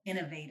unquote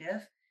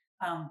innovative,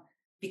 um,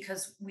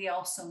 because we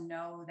also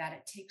know that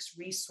it takes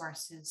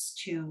resources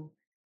to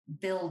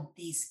build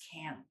these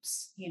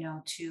camps,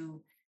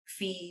 to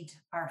feed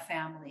our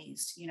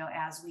families,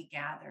 as we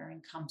gather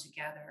and come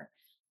together,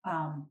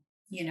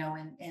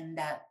 and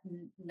that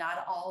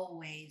not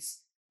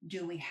always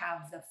do we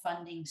have the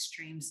funding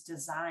streams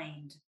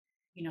designed,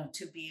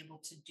 to be able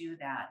to do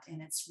that.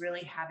 And it's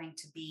really having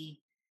to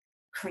be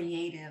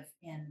creative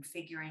in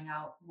figuring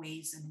out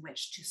ways in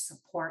which to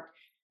support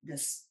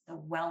the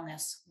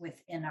wellness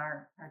within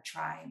our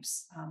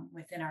tribes,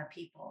 within our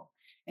people.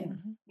 And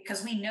Hmm.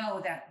 because we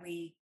know that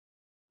we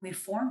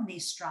form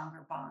these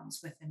stronger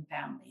bonds within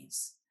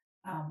families,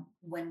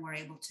 when we're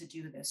able to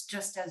do this,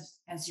 just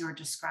as you're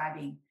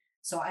describing.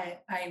 So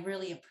I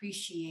really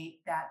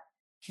appreciate that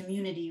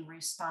community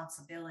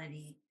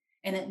responsibility,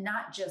 and it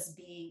not just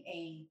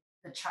being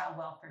the child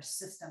welfare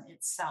system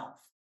itself.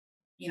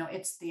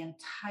 It's the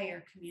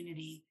entire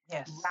community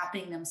Yes.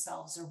 wrapping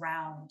themselves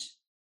around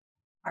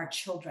our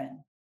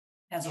children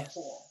as a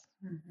whole.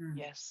 Yes. Mm-hmm.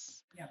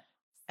 Yes. Yep.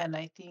 And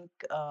I think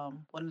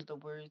one of the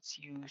words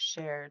you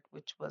shared,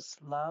 which was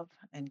love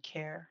and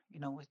care,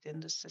 within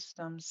the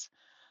systems,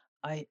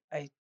 I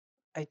I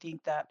I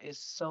think that is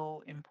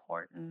so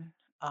important.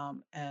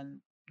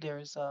 And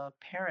there's a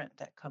parent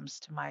that comes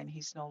to mind.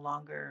 He's no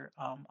longer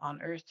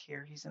on earth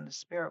here. He's in the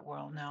spirit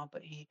world now.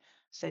 But he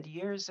said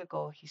years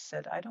ago, he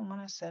said, I don't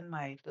want to send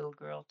my little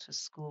girl to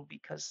school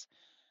because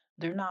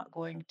they're not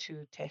going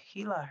to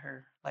tehila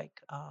her like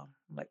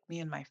me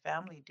and my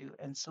family do.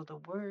 And so the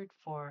word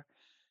for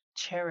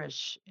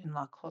cherish in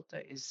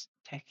Lakota is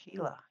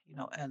tequila,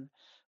 and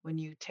when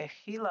you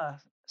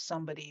tequila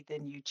somebody,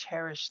 then you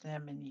cherish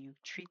them and you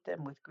treat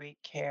them with great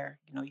care,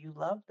 you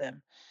love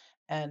them.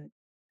 And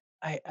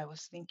I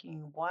was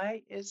thinking,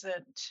 why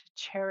isn't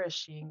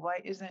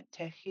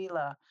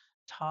tequila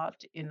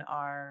taught in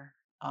our,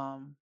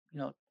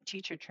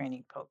 teacher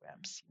training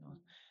programs,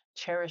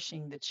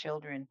 cherishing the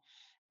children.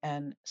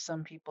 And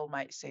some people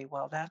might say,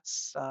 well,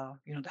 that's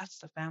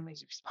the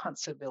family's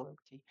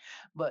responsibility.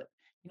 But,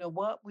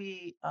 what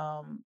we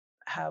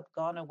have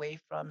gone away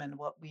from and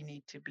what we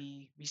need to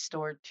be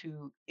restored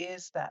to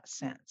is that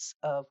sense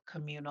of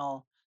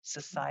communal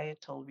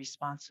societal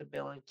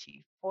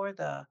responsibility for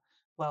the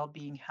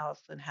well-being,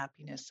 health, and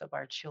happiness of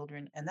our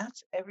children. And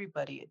that's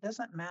everybody. It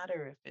doesn't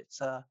matter if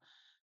it's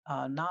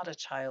not a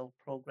child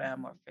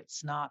program, or if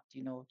it's not,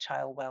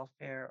 child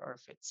welfare, or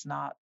if it's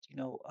not,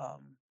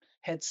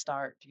 Head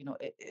Start,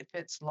 if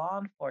it's law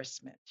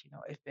enforcement,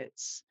 if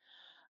it's,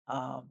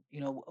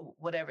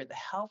 whatever the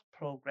health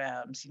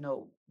programs,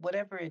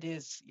 whatever it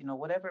is,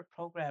 whatever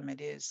program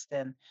it is,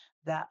 then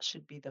that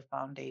should be the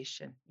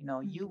foundation. You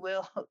Mm-hmm.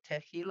 will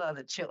tequila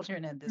the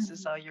children, and this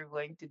is how Mm-hmm. you're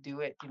going to do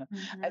it. I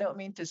Mm-hmm. don't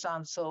mean to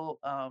sound so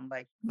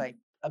like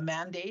a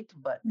mandate,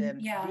 but Mm, then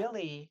yeah,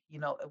 really,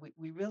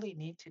 we really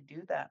need to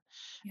do that.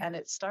 yeah, And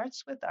it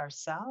starts with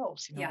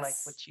ourselves, like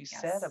yes, what you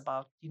said yes,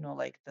 about,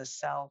 like the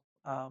self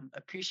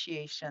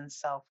appreciation,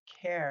 self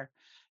care.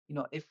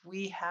 If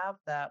we have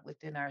that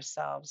within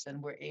ourselves,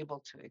 then we're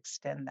able to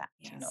extend that,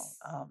 yes,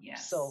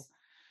 So yes,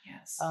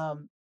 yes,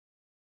 um,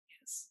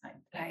 yes.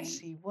 let's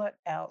see, what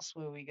else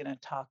were we going to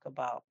talk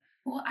about?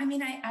 Well, I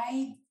mean,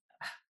 I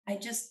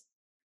just,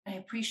 I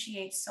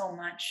appreciate so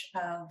much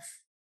of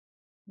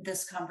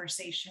this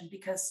conversation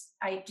because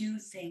I do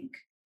think,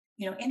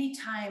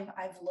 anytime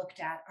I've looked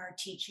at our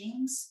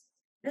teachings,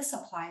 this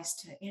applies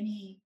to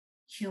any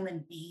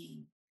human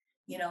being,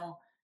 you know,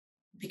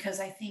 because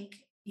I think,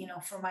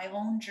 for my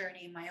own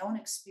journey, my own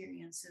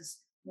experiences,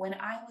 when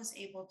I was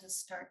able to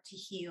start to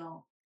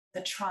heal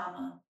the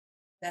trauma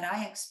that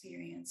I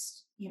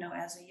experienced,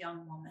 as a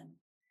young woman,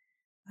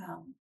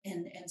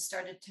 and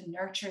started to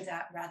nurture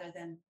that rather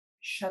than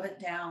shove it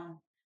down,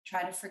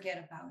 try to forget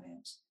about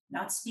it,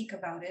 not speak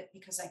about it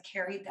because I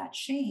carried that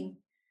shame.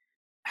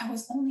 I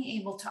was only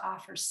able to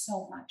offer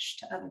so much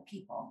to other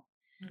people.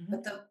 Hmm.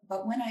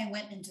 But when I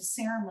went into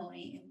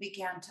ceremony and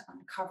began to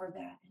uncover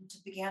that and to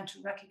began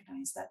to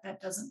recognize that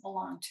that doesn't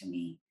belong to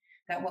me,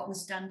 that what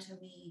was done to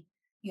me,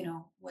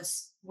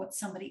 was what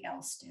somebody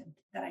else did,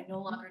 that I no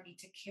Hmm. longer need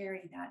to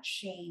carry that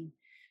shame,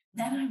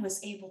 then Hmm. I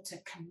was able to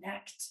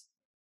connect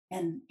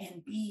and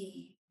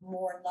be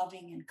more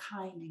loving and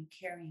kind and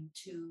caring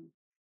to,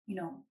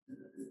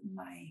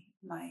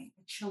 my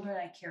children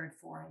I cared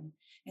for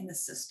in the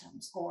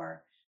systems,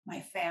 or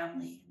my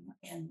family,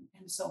 and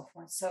so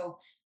forth. So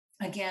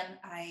again,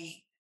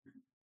 I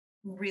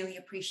really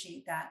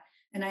appreciate that.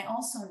 And I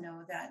also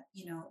know that,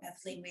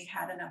 Ethleen, we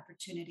had an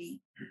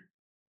opportunity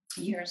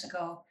years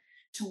ago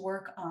to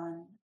work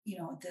on,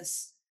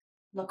 this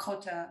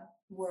Lakota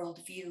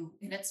worldview.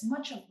 And it's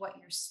much of what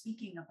you're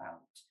speaking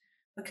about.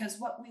 Because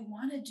what we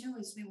want to do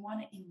is we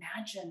want to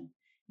imagine,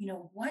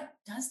 what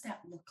does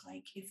that look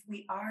like if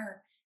we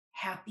are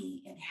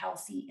happy and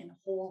healthy and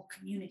whole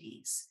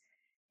communities?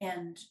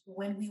 And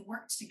when we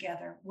worked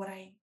together, what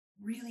I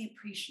really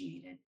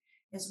appreciated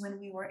is when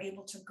we were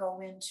able to go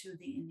into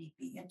the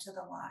inipi, into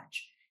the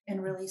lodge,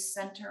 and really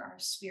center our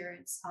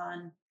spirits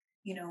on,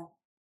 you know,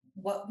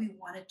 what we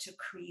wanted to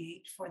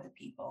create for the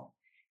people.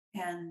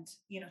 And,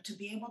 to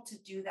be able to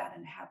do that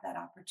and have that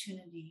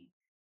opportunity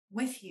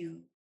with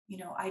you,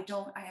 I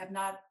have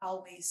not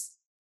always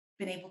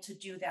been able to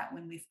do that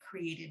when we've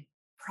created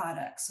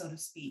products, so to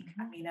speak.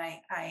 I Hmm. mean,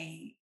 I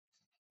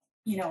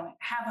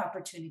have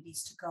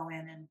opportunities to go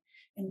in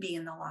and be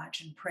in the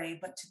lodge and pray,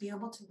 but to be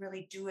able to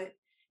really do it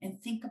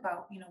and think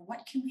about,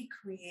 what can we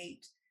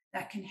create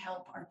that can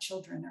help our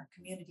children, our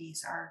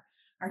communities, our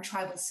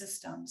tribal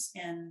systems.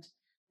 And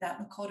that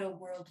Lakota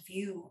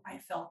worldview, I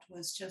felt,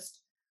 was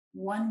just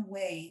one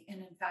way.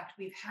 And in fact,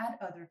 we've had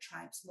other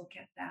tribes look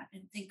at that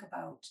and think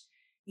about,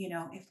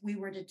 if we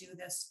were to do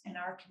this in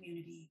our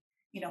community,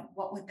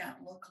 what would that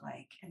look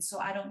like? And so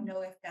I don't Hmm.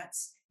 know if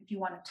you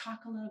want to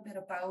talk a little bit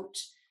about,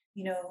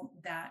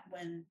 that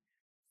when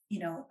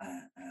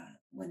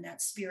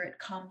that spirit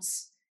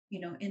comes,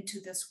 into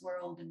this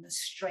world, and the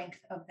strength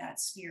of that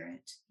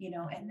spirit, and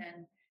Hmm.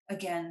 then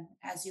again,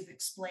 as you've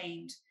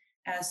explained,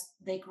 as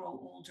they grow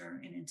older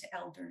and into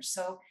elders.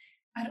 So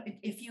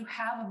if you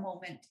have a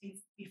moment,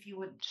 if you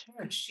could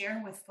Sure.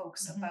 share with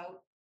folks Hmm.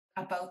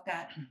 about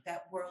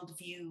that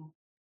worldview.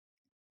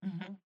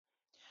 Hmm.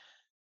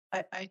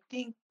 I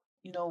think,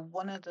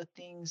 one of the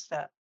things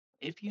that,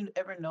 if you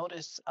ever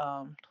notice,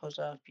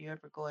 Toja, if you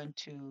ever go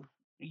into,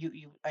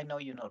 I know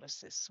you notice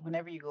this,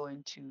 whenever you go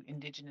into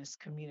indigenous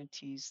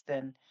communities,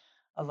 then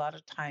a lot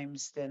of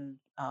times, then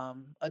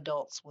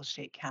adults will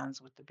shake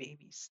hands with the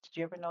babies. Did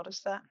you ever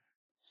notice that?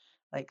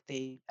 Like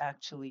they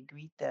actually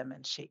greet them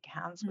and shake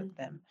hands with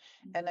Mm-hmm, them.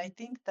 And I mm-hmm,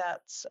 think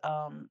that's,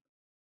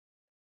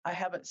 I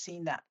haven't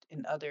seen that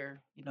in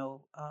other,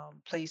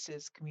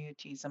 places,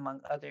 communities,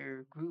 among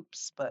other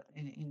groups, but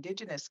in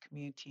indigenous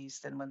communities,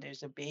 then when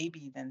there's a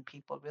baby, then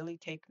people really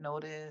take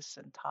notice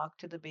and talk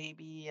to the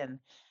baby and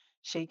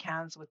shake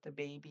hands with the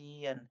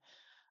baby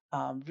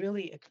and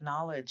really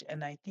acknowledge.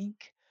 And I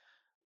think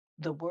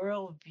the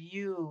world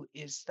view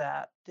is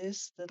that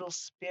this little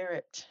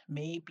spirit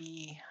may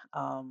be,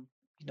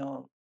 you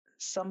know,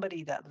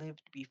 somebody that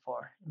lived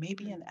before,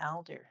 maybe an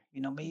elder,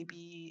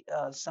 maybe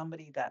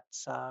somebody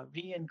that's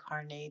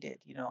reincarnated,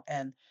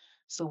 and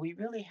so we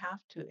really have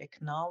to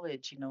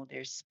acknowledge,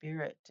 their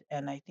spirit.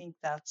 And I think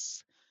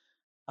that's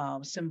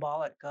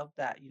symbolic of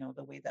that,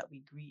 the way that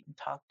we greet and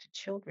talk to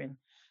children.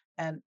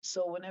 And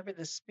so, whenever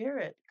the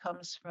spirit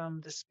comes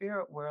from the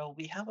spirit world,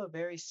 we have a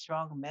very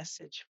strong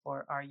message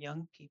for our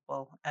young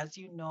people. As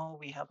you know,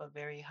 we have a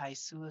very high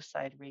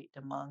suicide rate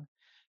among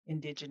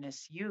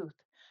Indigenous youth.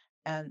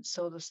 And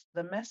so,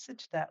 the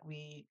message that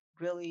we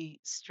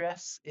really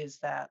stress is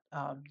that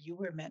you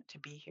were meant to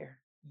be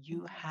here.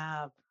 You mm-hmm,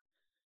 have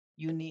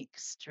unique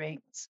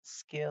strengths,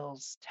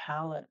 skills,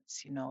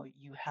 talents,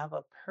 you have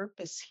a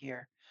purpose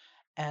here,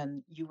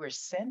 and you were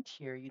sent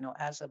here,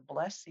 as a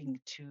blessing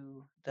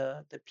to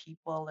the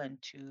people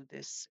and to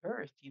this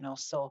earth.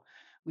 So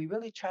we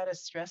really try to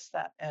stress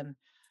that. And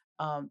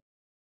um,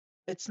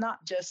 it's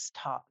not just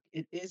talk.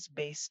 It is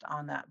based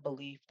on that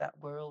belief, that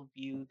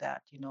worldview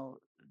that,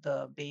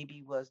 the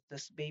baby was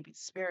this baby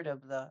spirit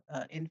of the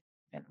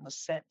infant was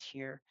sent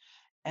here.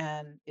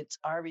 And it's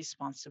our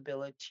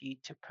responsibility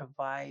to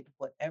provide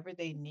whatever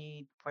they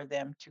need for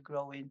them to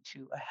grow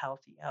into a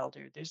healthy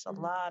elder. There's a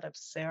Mhm. lot of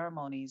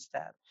ceremonies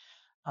that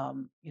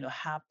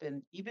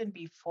happen even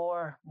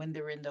before when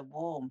they're in the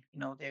womb.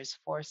 There's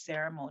 4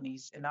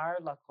 ceremonies in our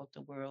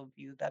Lakota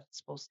worldview that's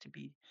supposed to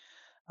be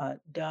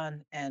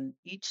done. And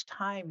each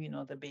time,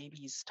 the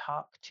baby's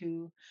talked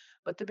to,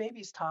 but the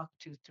baby's talked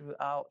to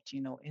throughout,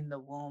 in the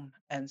womb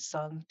and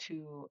sung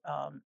to.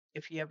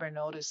 If you ever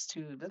notice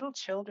too, little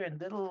children,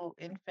 little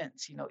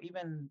infants,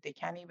 even they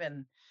can't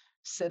even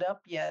sit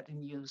up yet,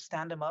 and you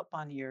stand them up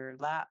on your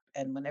lap,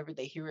 and whenever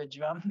they hear a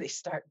drum, they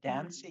start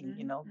dancing,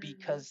 Mhm. Mhm.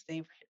 because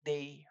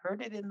they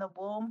heard it in the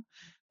womb,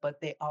 but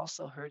they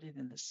also heard it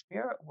in the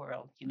spirit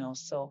world,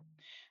 so Mhm.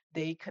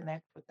 they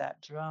connect with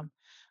that drum.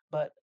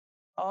 But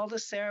all the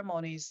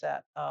ceremonies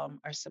that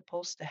are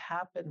supposed to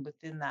happen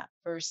within that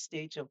first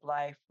stage of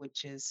life,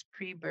 which is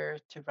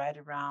pre-birth to right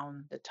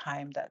around the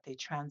time that they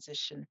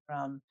transition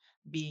from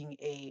being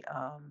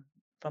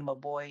from a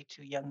boy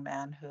to young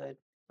manhood,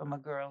 from a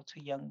girl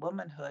to young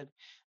womanhood,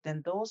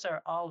 then those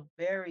are all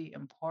very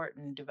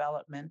important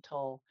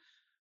developmental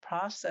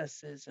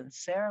processes and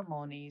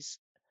ceremonies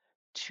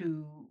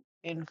to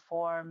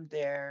inform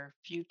their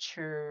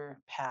future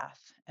path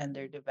and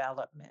their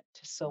development.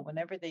 So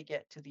whenever they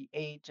get to the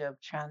age of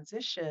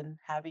transition,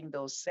 having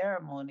those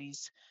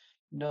ceremonies,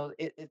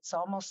 it's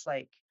almost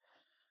like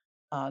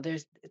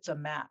it's a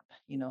map,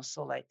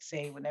 so like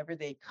say whenever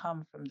they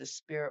come from the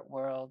spirit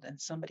world and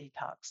somebody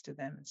talks to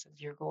them and says,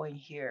 you're going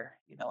here,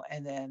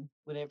 and then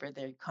whenever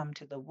they come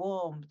to the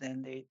womb,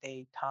 then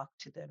they talk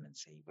to them and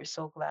say, we're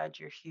so glad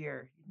you're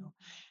here. Mhm.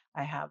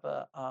 I have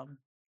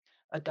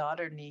a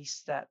daughter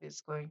niece that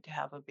is going to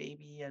have a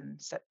baby in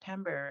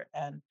September,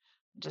 and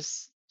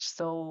just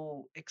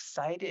so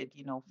excited,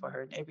 for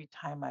her. And every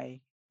time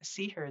I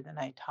see her, then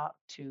I talk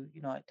to,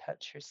 I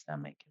touch her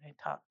stomach and I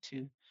talk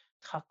to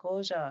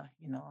Kakoja,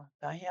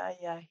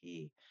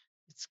 Dayayahi.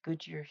 It's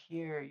good you're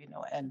here,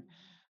 and Mhm.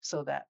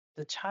 so that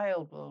the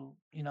child will,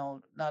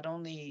 not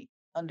only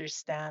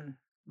understand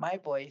my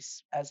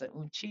voice as an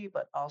unchi,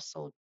 but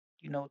also,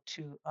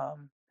 to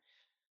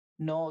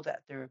know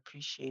that they're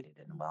appreciated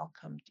and Mhm.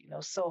 welcomed.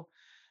 So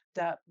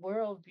that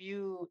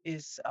worldview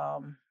is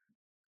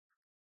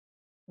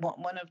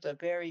one of the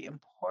very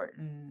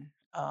important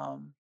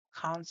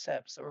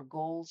concepts or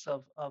goals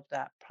of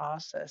that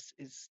process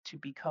is to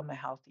become a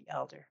healthy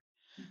elder.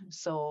 Mhm.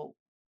 So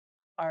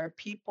our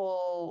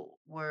people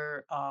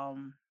were,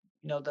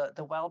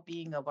 the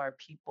well-being of our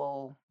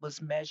people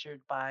was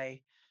measured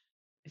by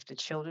if the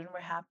children were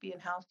happy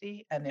and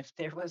healthy, and if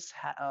there was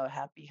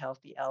happy,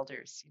 healthy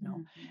elders,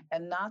 Mhm.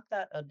 and not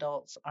that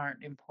adults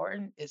aren't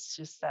important, it's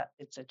just that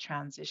it's a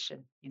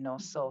transition, Mhm.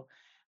 so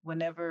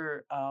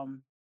whenever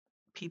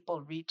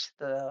people reach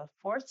the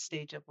fourth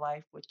stage of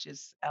life, which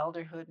is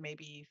elderhood,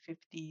 maybe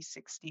 50,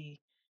 60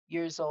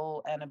 years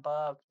old and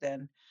above,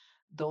 then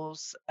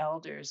those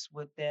elders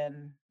would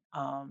then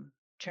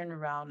turn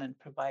around and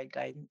provide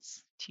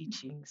guidance,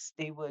 teachings.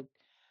 They would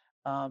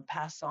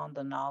pass on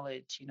the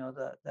knowledge,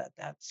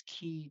 that's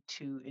key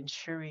to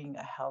ensuring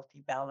a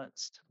healthy,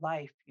 balanced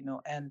life,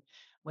 and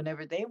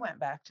whenever they went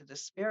back to the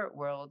spirit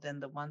world, then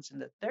the ones in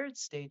the third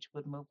stage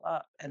would move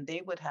up and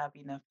they would have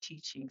enough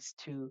teachings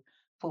to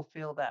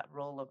fulfill that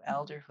role of Mhm.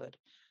 elderhood.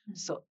 Mhm.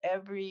 So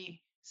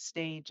every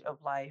stage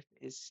of life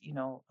is,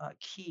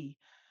 key.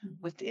 Mhm.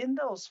 Within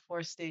those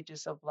 4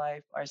 stages of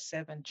life are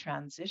 7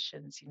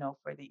 transitions,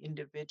 for the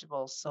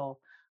individual. So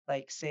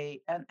like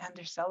say and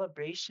their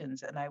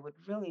celebrations, and I would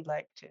really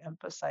like to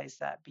emphasize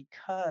that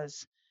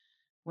because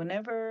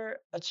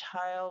whenever a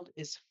child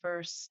is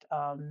first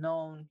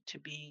known to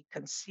be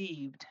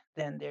conceived,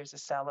 then there's a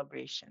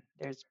celebration,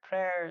 there's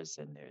prayers,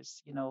 and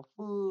there's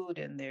food,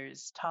 and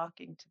there's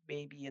talking to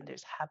baby, and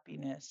there's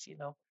happiness.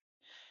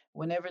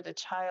 Whenever the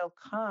child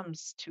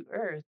comes to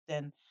earth,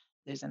 then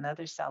there's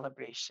another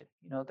celebration.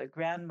 The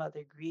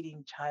grandmother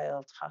greeting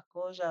child,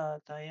 Hakoja,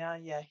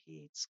 Dayaya,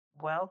 it's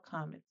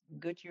welcome, it's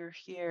good you're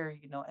here,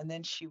 and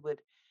then she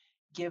would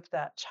give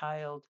that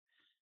child,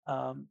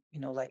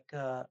 like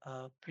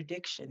a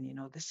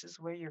prediction, this is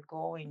where you're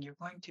going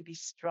to be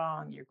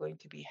strong, you're going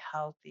to be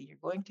healthy, you're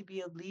going to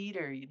be a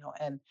leader,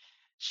 and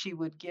she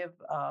would give,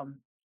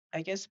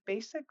 I guess,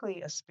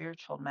 basically a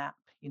spiritual map,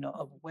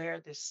 of Mhm. where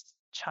this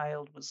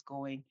child was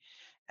going.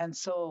 And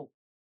so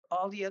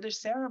all the other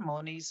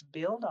ceremonies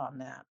build on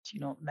that,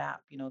 Yeah.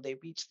 map, they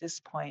reach this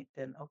point,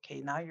 then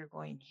okay, now you're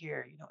going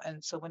here,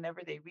 and so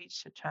whenever they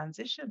reach the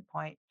transition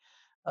point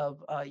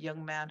of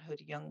young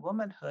manhood, young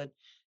womanhood,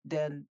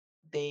 then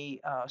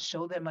they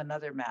show them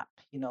another map,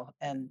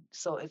 and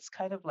so it's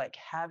kind of like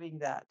having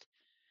that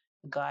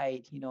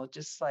guide,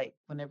 just like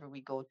whenever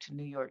we go to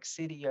New York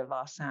City or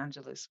Los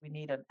Angeles, we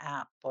need an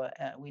app, or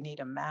we need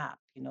a map,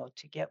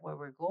 to get where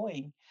we're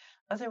going.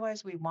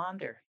 Otherwise, we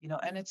wander,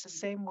 and it's the Mhm.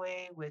 same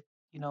way with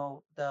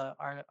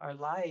our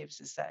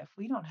lives, is that if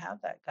we don't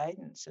have that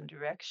guidance and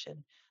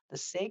direction, the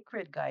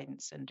sacred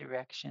guidance and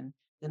direction,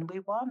 then we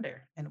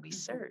wander and we Mhm.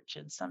 search,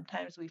 and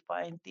sometimes we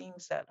find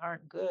things that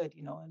aren't good,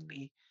 and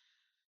we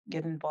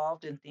get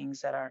involved in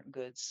things that aren't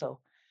good. So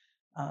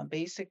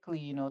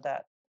basically,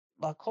 that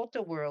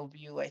Lakota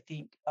worldview, I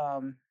think,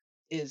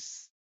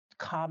 is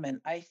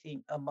common, I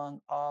think,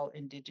 among all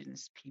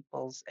indigenous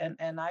peoples.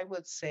 And I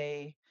would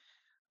say,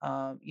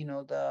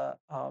 the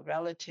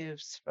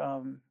relatives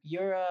from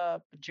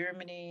Europe,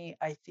 Germany,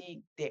 I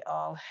think they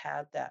all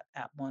had that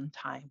at one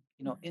time,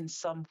 Mhm. in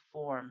some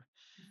form,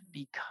 Mhm.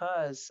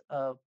 because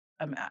of,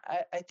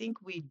 I think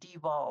we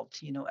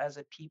devolved, as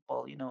a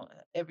people,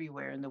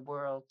 everywhere in the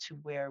world, to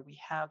where we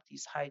have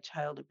these high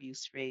child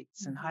abuse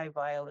rates and Mhm. high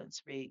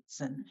violence rates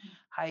and Mhm.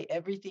 high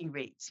everything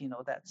rates,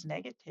 that's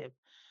negative.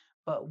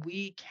 But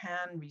we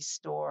can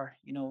restore,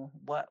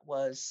 what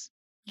was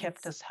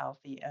kept Yes. us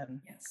healthy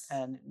and Yes.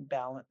 and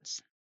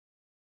balanced.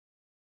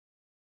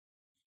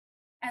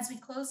 As we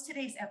close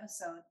today's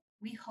episode,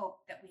 we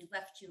hope that we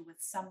left you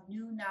with some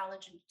new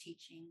knowledge and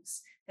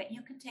teachings that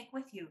you can take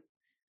with you,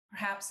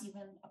 perhaps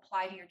even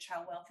apply to your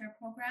child welfare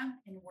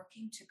program in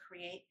working to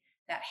create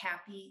that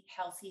happy,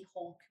 healthy,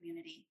 whole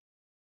community.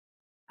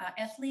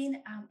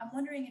 Ethleen, I'm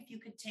wondering if you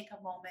could take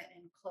a moment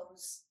and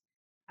close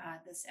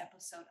this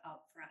episode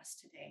out for us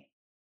today.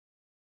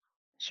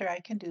 Sure, I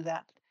can do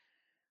that.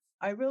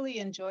 I really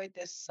enjoyed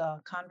this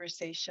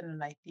conversation,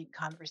 and I think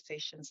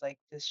conversations like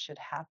this should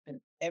happen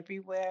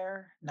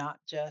everywhere, not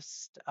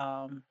just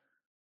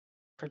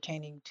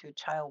pertaining to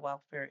child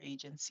welfare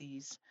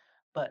agencies,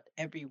 but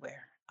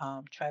everywhere.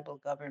 Tribal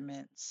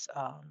governments,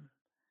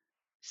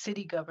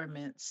 city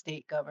governments,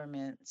 state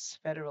governments,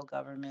 federal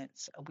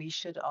governments, we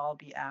should all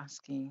be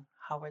asking,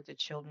 how are the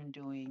children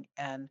doing,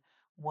 and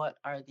what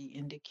are the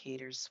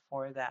indicators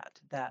for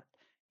that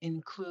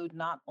include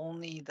not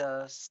only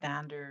the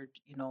standard,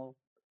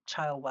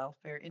 child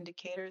welfare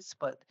indicators,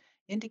 but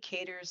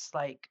indicators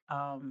like,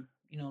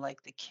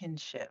 like the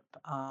kinship,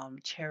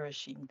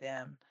 cherishing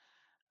them,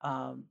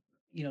 um,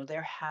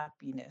 their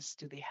happiness.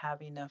 Do they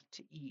have enough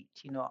to eat?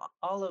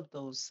 All of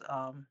those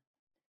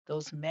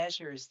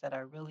measures that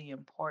are really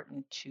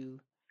important to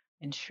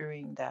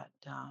ensuring that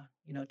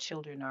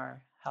children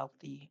are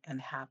healthy and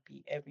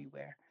happy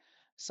everywhere.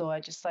 So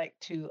I just like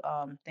to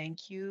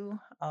thank you,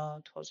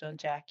 Toja and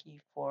Jackie,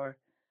 for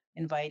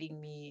inviting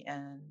me,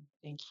 and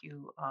thank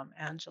you,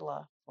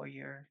 Angela, for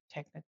your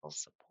technical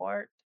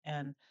support.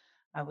 And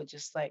I would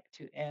just like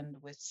to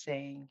end with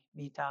saying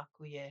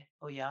Mitakuye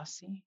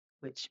Oyasi,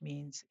 which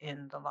means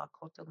in the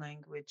Lakota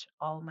language,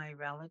 all my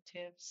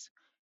relatives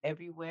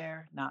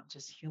everywhere, not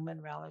just human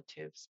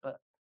relatives,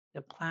 but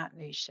the plant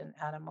nation,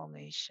 animal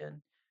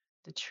nation,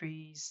 the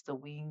trees, the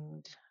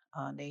winged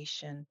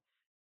nation,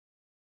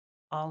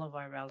 all of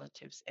our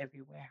relatives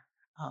everywhere,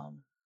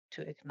 um,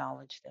 to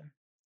acknowledge them.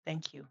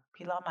 Thank you.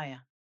 Pilamaya.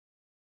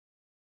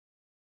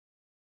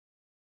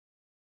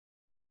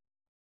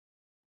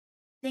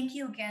 Thank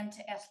you again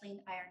to Ethleen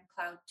Iron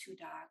Cloud-Two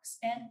Dogs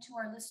and to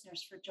our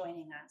listeners for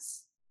joining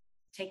us.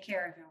 Take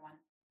care, everyone.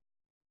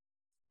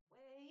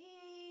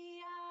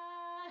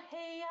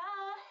 Hey ya,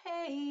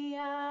 hey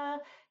ya,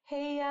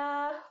 hey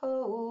ya,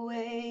 ho,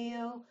 way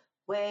yo,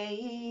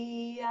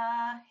 way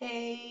ya,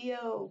 hey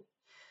yo,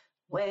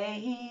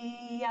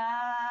 way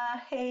ya,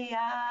 hey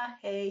ya,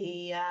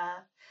 hey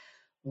ya,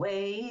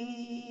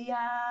 way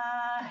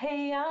ya,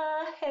 hey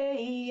ya,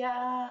 hey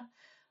ya,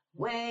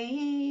 way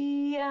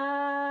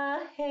ya,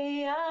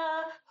 hey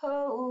ya,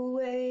 ho,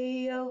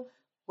 way yo,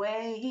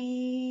 way